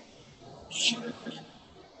nice.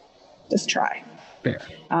 Just try. Fair.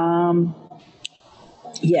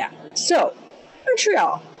 Yeah. So,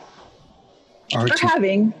 Montreal are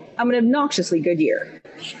having an obnoxiously good year.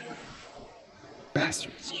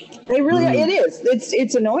 Bastards. They really are. It is.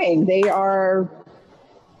 It's annoying. They are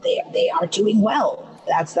doing well.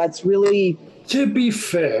 That's really. To be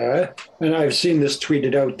fair, and I've seen this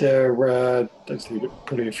tweeted out there, I think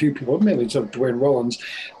probably a few people, mainly it's of Dwayne Rollins,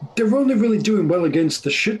 they're only really doing well against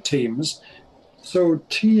the shit teams, so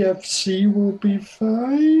TFC will be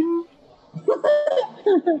fine.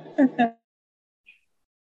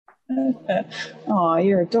 Oh,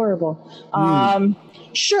 you're adorable.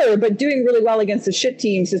 Sure, but doing really well against the shit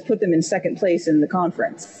teams has put them in second place in the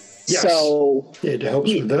conference. Yes. So it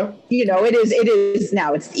helps with that. You know, it is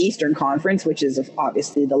now it's the Eastern Conference, which is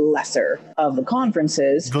obviously the lesser of the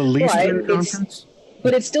conferences. The Eastern Conference?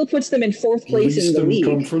 But it still puts them in fourth place in the league.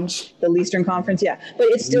 Conference. The Eastern Conference, yeah. But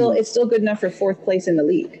it's still good enough for fourth place in the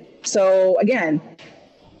league. So again,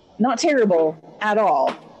 not terrible at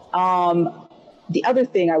all. The other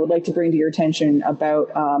thing I would like to bring to your attention about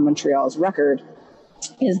Montreal's record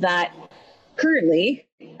is that currently,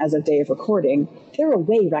 as of day of recording, their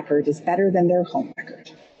away record is better than their home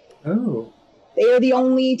record. Oh. They are the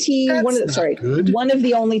only team, one of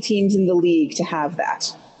the only teams in the league to have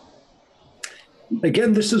that.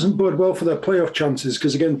 Again, this doesn't bode well for their playoff chances,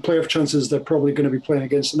 because again, playoff chances, they're probably going to be playing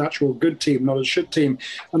against an actual good team, not a shit team.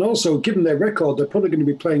 And also, given their record, they're probably going to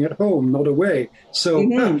be playing at home, not away. So,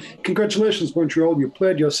 congratulations, Montreal. You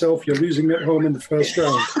played yourself. You're losing at home in the first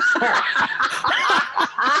round.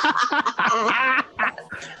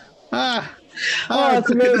 That's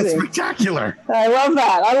amazing. That's spectacular. I love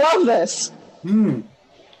that. I love this.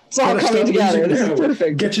 It's all coming together. This is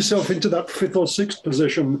perfect. Get yourself into that 5th or 6th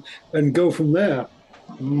position and go from there.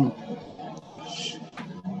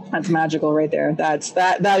 That's magical right there.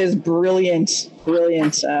 That is brilliant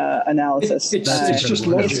analysis. It's just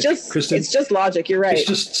logic, Kristen. It's just logic. You're right. It's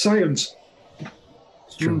just science.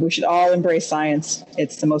 It's true. We should all embrace science.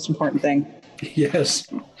 It's the most important thing. Yes.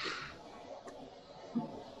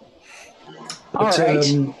 All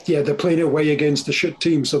right. They're playing away against the shit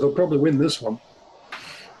team, so they'll probably win this one.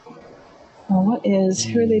 Well,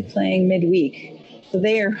 who are they playing midweek? So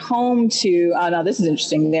they are home to, now this is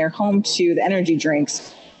interesting, they're home to the Energy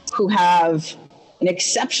Drinks, who have an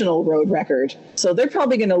exceptional road record. So they're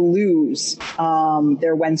probably going to lose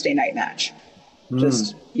their Wednesday night match.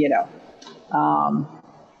 Just,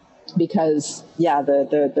 because,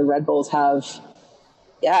 the Red Bulls have,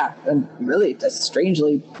 really a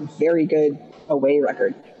strangely very good away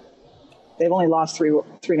record. They've only lost three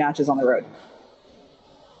matches on the road.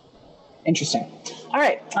 Interesting. All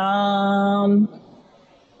right.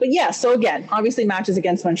 But yeah, so again, obviously matches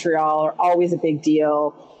against Montreal are always a big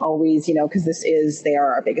deal. Always, because they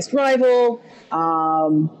are our biggest rival.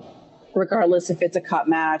 regardless if it's a cup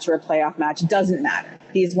match or a playoff match, it doesn't matter.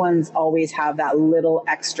 These ones always have that little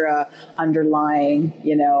extra underlying,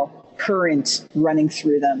 current running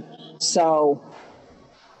through them. So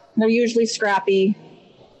they're usually scrappy.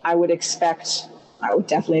 I would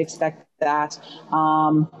definitely expect that.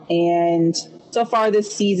 And so far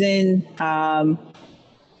this season,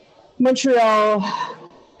 Montreal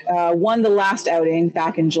won the last outing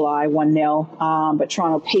back in July, 1-0, but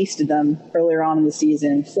Toronto pasted them earlier on in the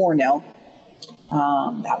season, 4-0.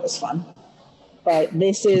 That was fun. But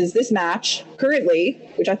this match currently,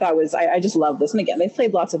 which I thought was, I just love this. And again, they've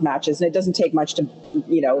played lots of matches, and it doesn't take much to,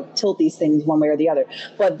 tilt these things one way or the other.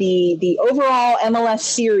 But the overall MLS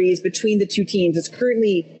series between the two teams is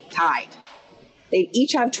currently tied. They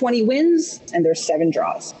each have 20 wins, and there's 7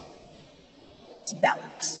 draws. It's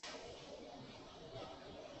balance.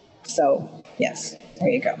 So, yes, there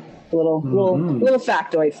you go. A little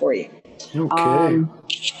factoid for you. Okay.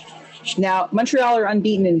 Now, Montreal are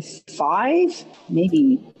unbeaten in 5,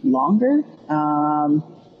 maybe longer.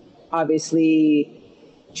 Obviously,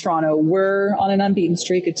 Toronto were on an unbeaten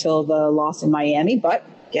streak until the loss in Miami. But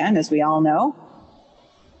again, as we all know,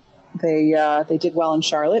 they did well in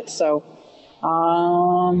Charlotte. So,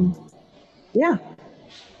 yeah.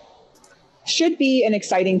 Should be an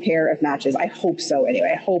exciting pair of matches. I hope so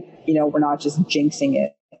anyway. I hope, we're not just jinxing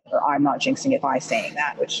it, or I'm not jinxing it by saying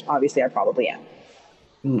that, which obviously I probably am.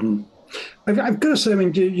 Mm-hmm. I've got to say, I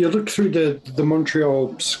mean, you look through the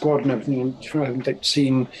Montreal squad and everything, and I've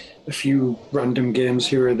seen a few random games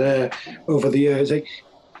here or there over the years.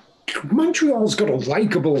 Montreal's got a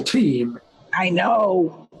likable team. I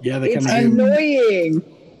know. Yeah, they it's annoying.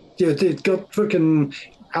 Yeah, they've got fucking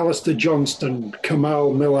Alistair Johnston,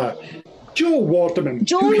 Kamal Miller, Joel Waterman.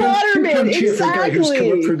 Joel Waterman, exactly. For a guy who's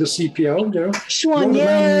come up through the CPL,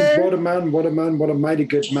 Choinière. What a mighty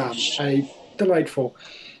good man. Delightful.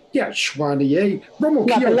 Yeah, Choinière, Rommel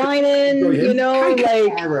Lapalainen, Kai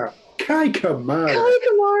Kamara. Kai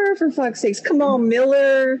Kamara, for fuck's sakes. Kamal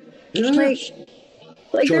Miller. Yeah.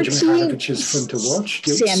 Like George their team. Mihailovic is fun to watch.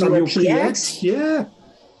 Samuel Piette. Yeah,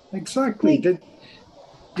 exactly.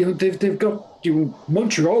 They've got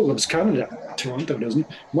Montreal loves Canada. Toronto doesn't.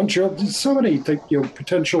 Montreal, there's so many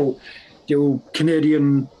potential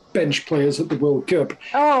Canadian bench players at the World Cup.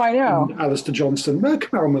 Oh, I know. Alistair Johnston,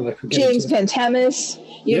 Kamal Miller, James Pantemis.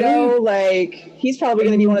 He's probably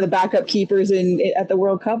going to be one of the backup keepers at the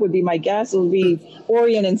World Cup. Would be my guess. It would be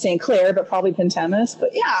Orion and St. Clair, but probably Pantemis. But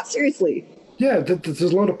yeah, seriously. Yeah, there's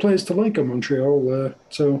a lot of players to like in Montreal.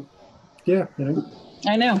 So yeah,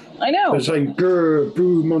 I know. It's like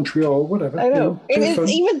boo Montreal, whatever. I know.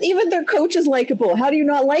 Even their coach is likable. How do you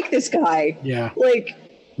not like this guy? Yeah.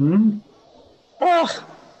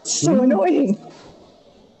 So annoying.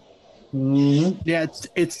 Mm-hmm. Yeah,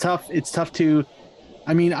 it's tough. It's tough to.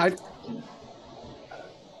 I mean,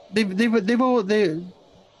 they've in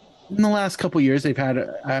the last couple of years they've had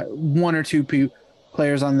one or two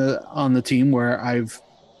players on the team where I've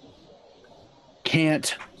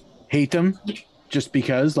can't hate them just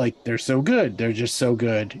because they're so good. They're just so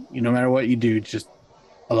good. No matter what you do, just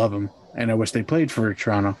I love them, and I wish they played for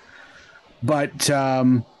Toronto. But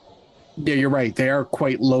yeah, you're right. They are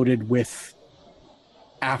quite loaded with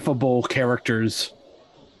affable characters,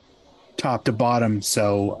 top to bottom.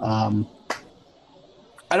 So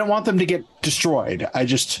I don't want them to get destroyed. I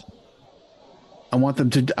want them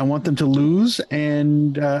to lose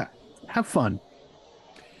and have fun.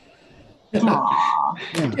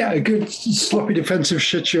 Yeah, a good sloppy defensive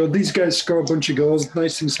shit show. These guys score a bunch of goals.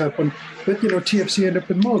 Nice things happen, but TFC end up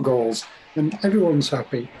with more goals, and everyone's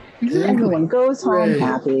happy. Everyone goes home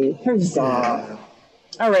happy. Huzzah!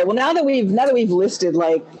 All right. Well, now that we've listed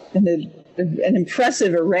an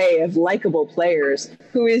impressive array of likable players,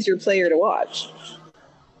 who is your player to watch?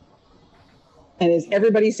 And is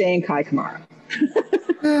everybody saying Kai Kamara?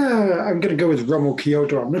 I'm going to go with Rommel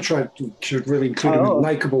Kyoto. I'm not sure I should really include him in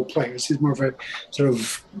likable players. He's more of a sort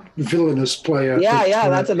of villainous player. Yeah,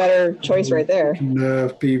 that's a better choice right there.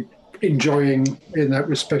 Can be enjoying in that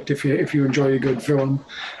respect if you enjoy a good villain.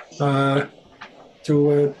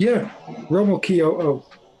 Rommel Kyoto.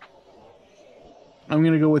 I'm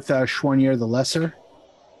going to go with Choinière the Lesser.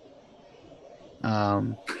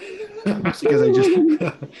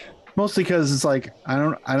 Mostly because it's I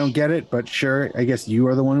don't get it, but sure, I guess you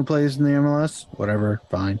are the one who plays in the MLS. Whatever,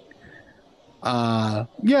 fine.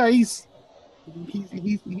 Yeah, he's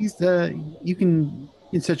you can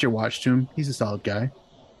set your watch to him. He's a solid guy.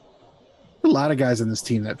 A lot of guys on this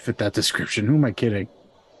team that fit that description. Who am I kidding?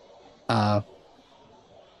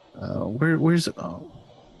 Where's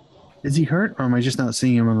is he hurt, or am I just not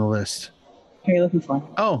seeing him on the list? Who are you looking for?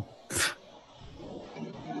 Oh,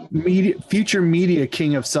 future media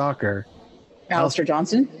king of soccer, Alistair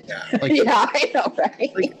Johnston. Yeah, yeah, I know,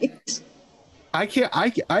 right? I can't.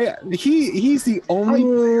 He's the only. I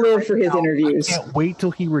live for his interviews. I can't wait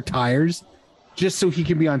till he retires, just so he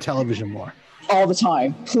can be on television more. All the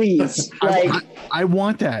time, please. I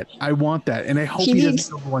want that. I want that, and I hope he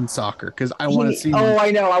doesn't go on soccer because I want to see. Oh,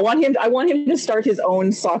 I know. I want him to start his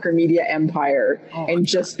own soccer media empire and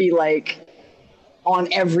just be like on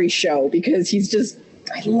every show because he's just.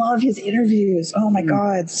 I love his interviews. Oh my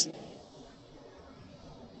god.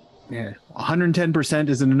 Yeah, 110%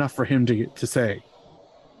 isn't enough for him to say,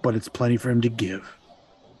 but it's plenty for him to give.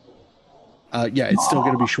 Yeah, it's still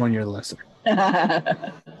going to be Schwanier the Lesser.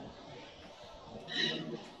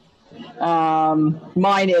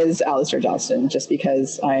 Mine is Alistair Johnston, just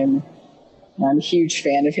because I'm a huge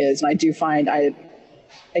fan of his, and I do find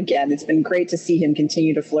again, it's been great to see him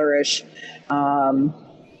continue to flourish. Yeah.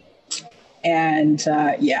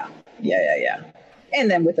 And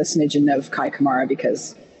then with a smidgen of Kai Kamara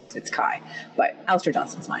because it's Kai, but Alistair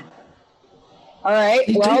Johnston's mine. All right.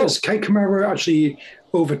 Does Kai Kamara actually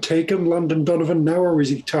overtaken Landon Donovan now, or is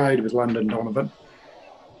he tied with Landon Donovan?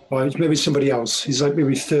 Or it's maybe somebody else. He's like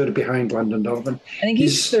maybe third behind Landon Donovan. I think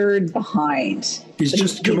he's third behind. He's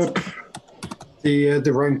just come up the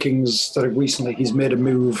rankings that have recently. He's made a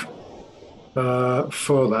move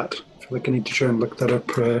for that. I feel like I need to try and look that up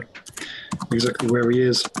exactly where he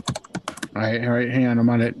is. All right, hang on, I'm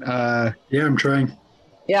on it. Yeah, I'm trying.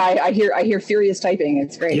 Yeah, I hear furious typing.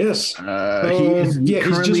 It's great. Yes.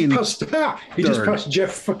 He's just passed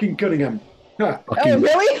Jeff fucking Cunningham. Oh,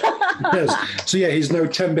 really? Yes. So yeah, he's now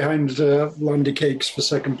 10 behind Landy Cakes for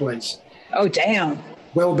second place. Oh, damn.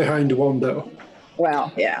 Well behind Wando.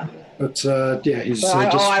 Well, yeah. But yeah, he's.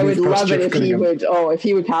 I would love it if he would. Oh, if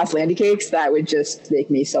he would pass Landy Cakes, that would just make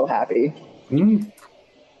me so happy.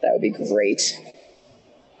 That would be great.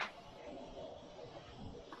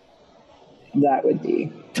 That would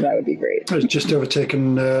be great. He's just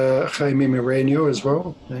overtaken Jaime Moreno as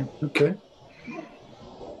well. Yeah, okay.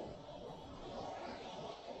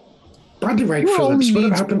 Bradley Wright Phillips.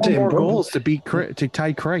 What happened to him? More goals to beat to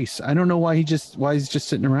tie Christ. I don't know why he's just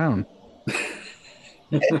sitting around.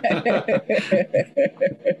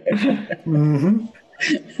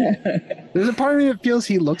 There's a part of me that feels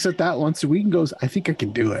he looks at that once a week and goes, "I think I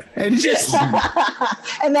can do it," and just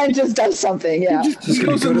and then just does something. Yeah, he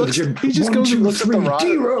goes and looks at the rod.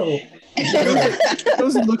 He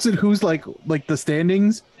goes and looks at who's like the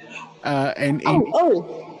standings. I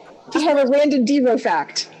have a random Devo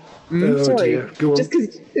fact. Sorry, just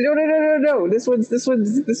because no. This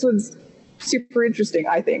one's super interesting.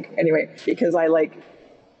 I think anyway because I like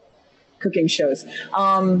cooking shows.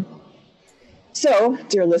 So,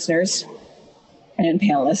 dear listeners and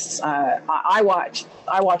panelists, I watch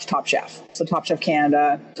Top Chef. So Top Chef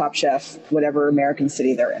Canada, Top Chef, whatever American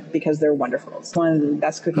city they're in, because they're wonderful. It's one of the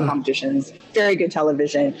best cooking competitions. Very good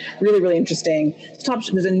television. Really, really interesting.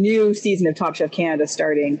 There's a new season of Top Chef Canada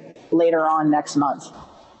starting later on next month.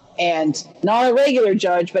 And not a regular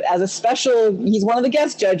judge, but as a special, he's one of the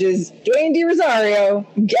guest judges, Dwayne De Rosario,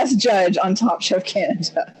 guest judge on Top Chef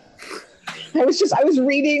Canada. I was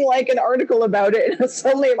reading like an article about it, and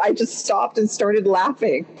suddenly I just stopped and started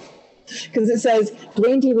laughing because it says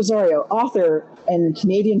Dwayne De Rosario, author and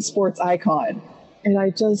Canadian sports icon, and I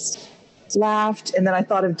just laughed, and then I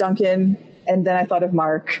thought of Duncan, and then I thought of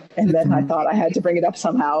Mark, and then I thought I had to bring it up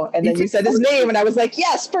somehow, and then you said his name, and I was like,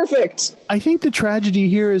 yes, perfect. I think the tragedy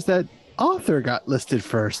here is that author got listed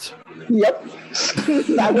first. Yep,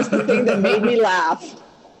 that was the thing that made me laugh.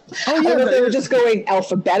 Oh, yeah, I thought they were just going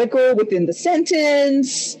alphabetical within the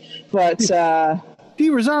sentence, but De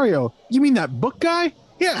Rosario, you mean that book guy?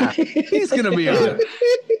 Yeah, he's gonna be on. I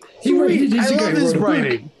love his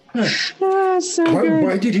writing. So good.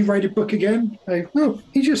 Why did he write a book again? No,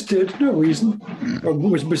 he just did. No reason.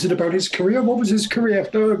 Was it about his career? What was his career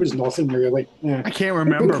after? It was nothing really. Yeah. I can't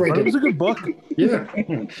remember, but it was a good book. Yeah,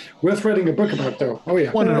 worth writing a book about though. Oh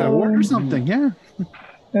yeah, won an award or something. Yeah,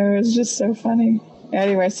 it was just so funny.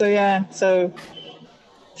 Anyway, so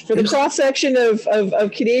for the cross section of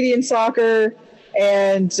Canadian soccer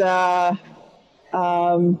and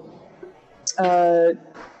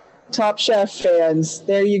Top Chef fans,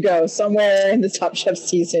 there you go. Somewhere in the Top Chef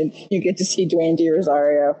season, you get to see Dwayne De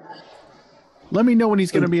Rosario. Let me know when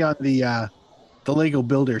he's going to be on the Lego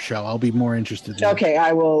Builder show. I'll be more interested. Okay,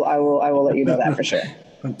 I will let you know that for sure.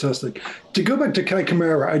 Fantastic. To go back to Kai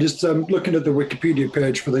Kamara, I just looking at the Wikipedia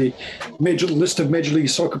page for the list of Major League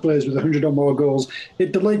Soccer players with 100 or more goals.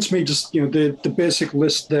 It delights me just the basic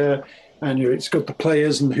list there. and it's got the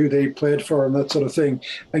players and who they played for and that sort of thing.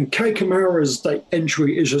 And Kai Kamara's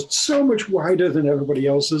entry is just so much wider than everybody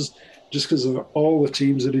else's, just because of all the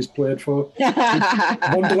teams that he's played for.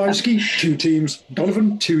 Wondolowski, 2 teams.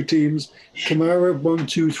 Donovan, 2 teams. Kamara, 1,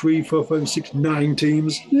 2, 3, 4, 5, 6, 9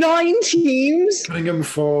 teams. 9 teams? Cunningham,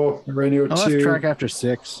 4. Moreno, 2. I lost track after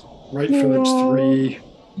 6. Wright Phillips, 3.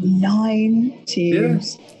 9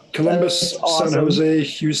 teams. Yeah. Columbus, awesome. San Jose,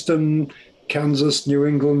 Houston, Kansas, New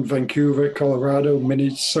England, Vancouver, Colorado,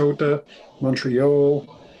 Minnesota, Montreal.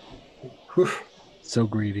 Whew. So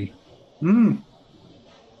greedy.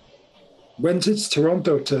 When's it's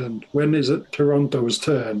Toronto turn? When is it Toronto's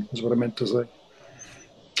turn, is what I meant to say.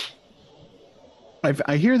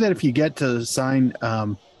 I hear that if you get to sign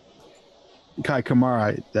Kai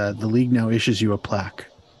Kamara, the league now issues you a plaque.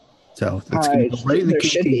 So that's going to go right in the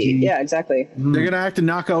should be. Yeah, exactly. They're going to have to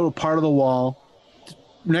knock out a part of the wall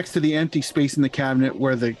next to the empty space in the cabinet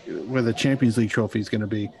where the Champions League trophy is going to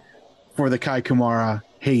be for the Kai Kamara,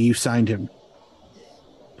 hey, you signed him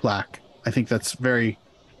plaque. I think that's very,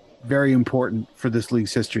 very important for this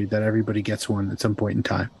league's history that everybody gets one at some point in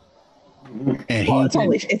time. And well,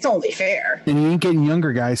 it's only fair. And he ain't getting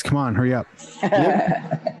younger, guys. Come on, hurry up.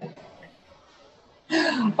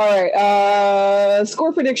 All right.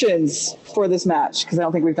 Score predictions for this match, because I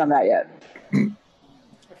don't think we've done that yet.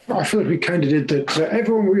 I feel like we kind of did that.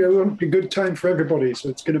 Everyone, we want a good time for everybody. So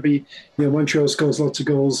it's going to be, Montreal scores lots of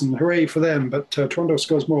goals and hooray for them. But Toronto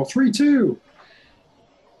scores more. 3-2.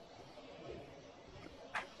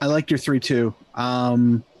 I like your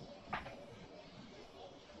 3-2.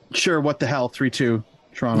 Sure, what the hell, 3-2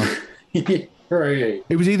 Toronto. Hooray.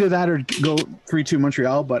 It was either that or go 3-2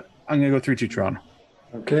 Montreal, but I'm going to go 3-2 Toronto.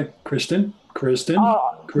 Okay, Kristen. No. I'm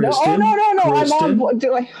on. Kristen.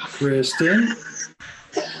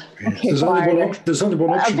 Okay, there's only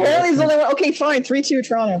one option. Apparently, there's only one. Okay, fine. 3-2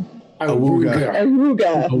 Toronto. Awooga,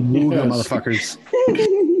 yes. Motherfuckers.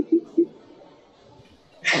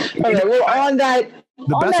 Okay, well, on that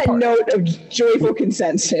note of joyful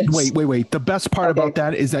consensus. Wait. The best part about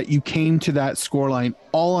that is that you came to that scoreline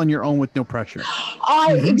all on your own with no pressure.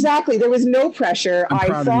 Exactly. There was no pressure.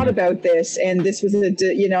 I thought about this, and this was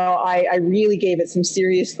I really gave it some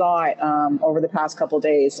serious thought over the past couple of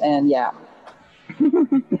days, and yeah.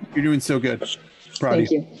 You're doing so good. Proud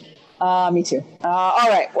Thank you. Me too. All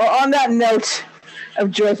right. Well, on that note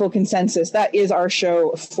of joyful consensus, that is our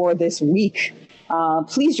show for this week.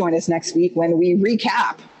 Please join us next week when we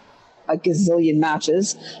recap a gazillion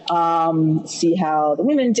matches, see how the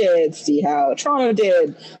women did, see how Toronto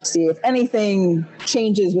did, see if anything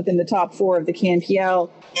changes within the top 4 of the CanPL,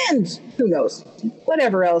 and who knows,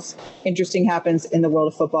 whatever else interesting happens in the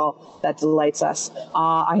world of football that delights us.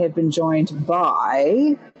 I have been joined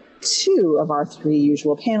by 2 of our 3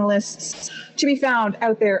 usual panelists, to be found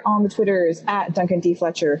out there on the Twitters at Duncan D.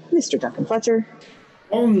 Fletcher, Mr. Duncan Fletcher.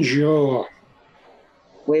 Bonjour.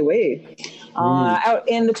 Out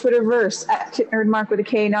in the Twitterverse at KitNerdMark with a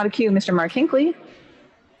K, not a Q, Mr. Mark Hinckley.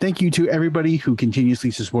 Thank you to everybody who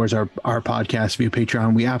continuously supports our podcast via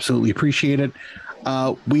Patreon. We absolutely appreciate it.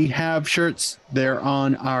 We have shirts there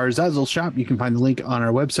on our Zazzle shop. You can find the link on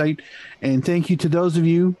our website. And thank you to those of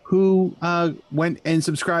you who went and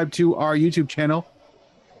subscribed to our YouTube channel.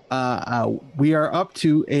 We are up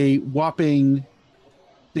to a whopping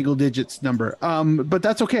single digits number. But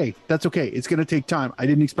that's okay. That's okay. It's going to take time. I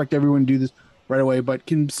didn't expect everyone to do this right away, but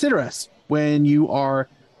consider us when you are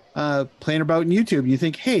playing about in YouTube. You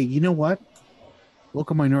think, hey, you know what?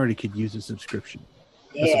 Local Minority could use a subscription.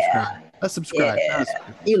 A subscribe. Yeah.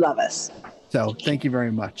 You love us. So thank you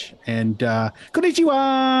very much. And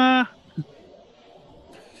konnichiwa.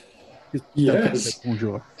 Yes.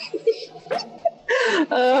 Bonjour.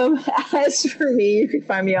 As for me, you can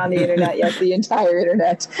find me on the internet, yes, the entire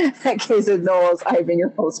internet, at KZ Knowles. I've been your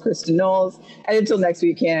host, Kristen Knowles. And until next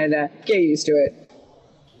week, Canada, get used to it.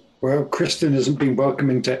 Well, Kristen hasn't been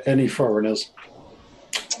welcoming to any foreigners.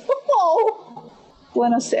 Oh,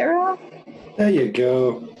 Buenos Aires. There you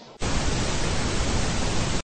go.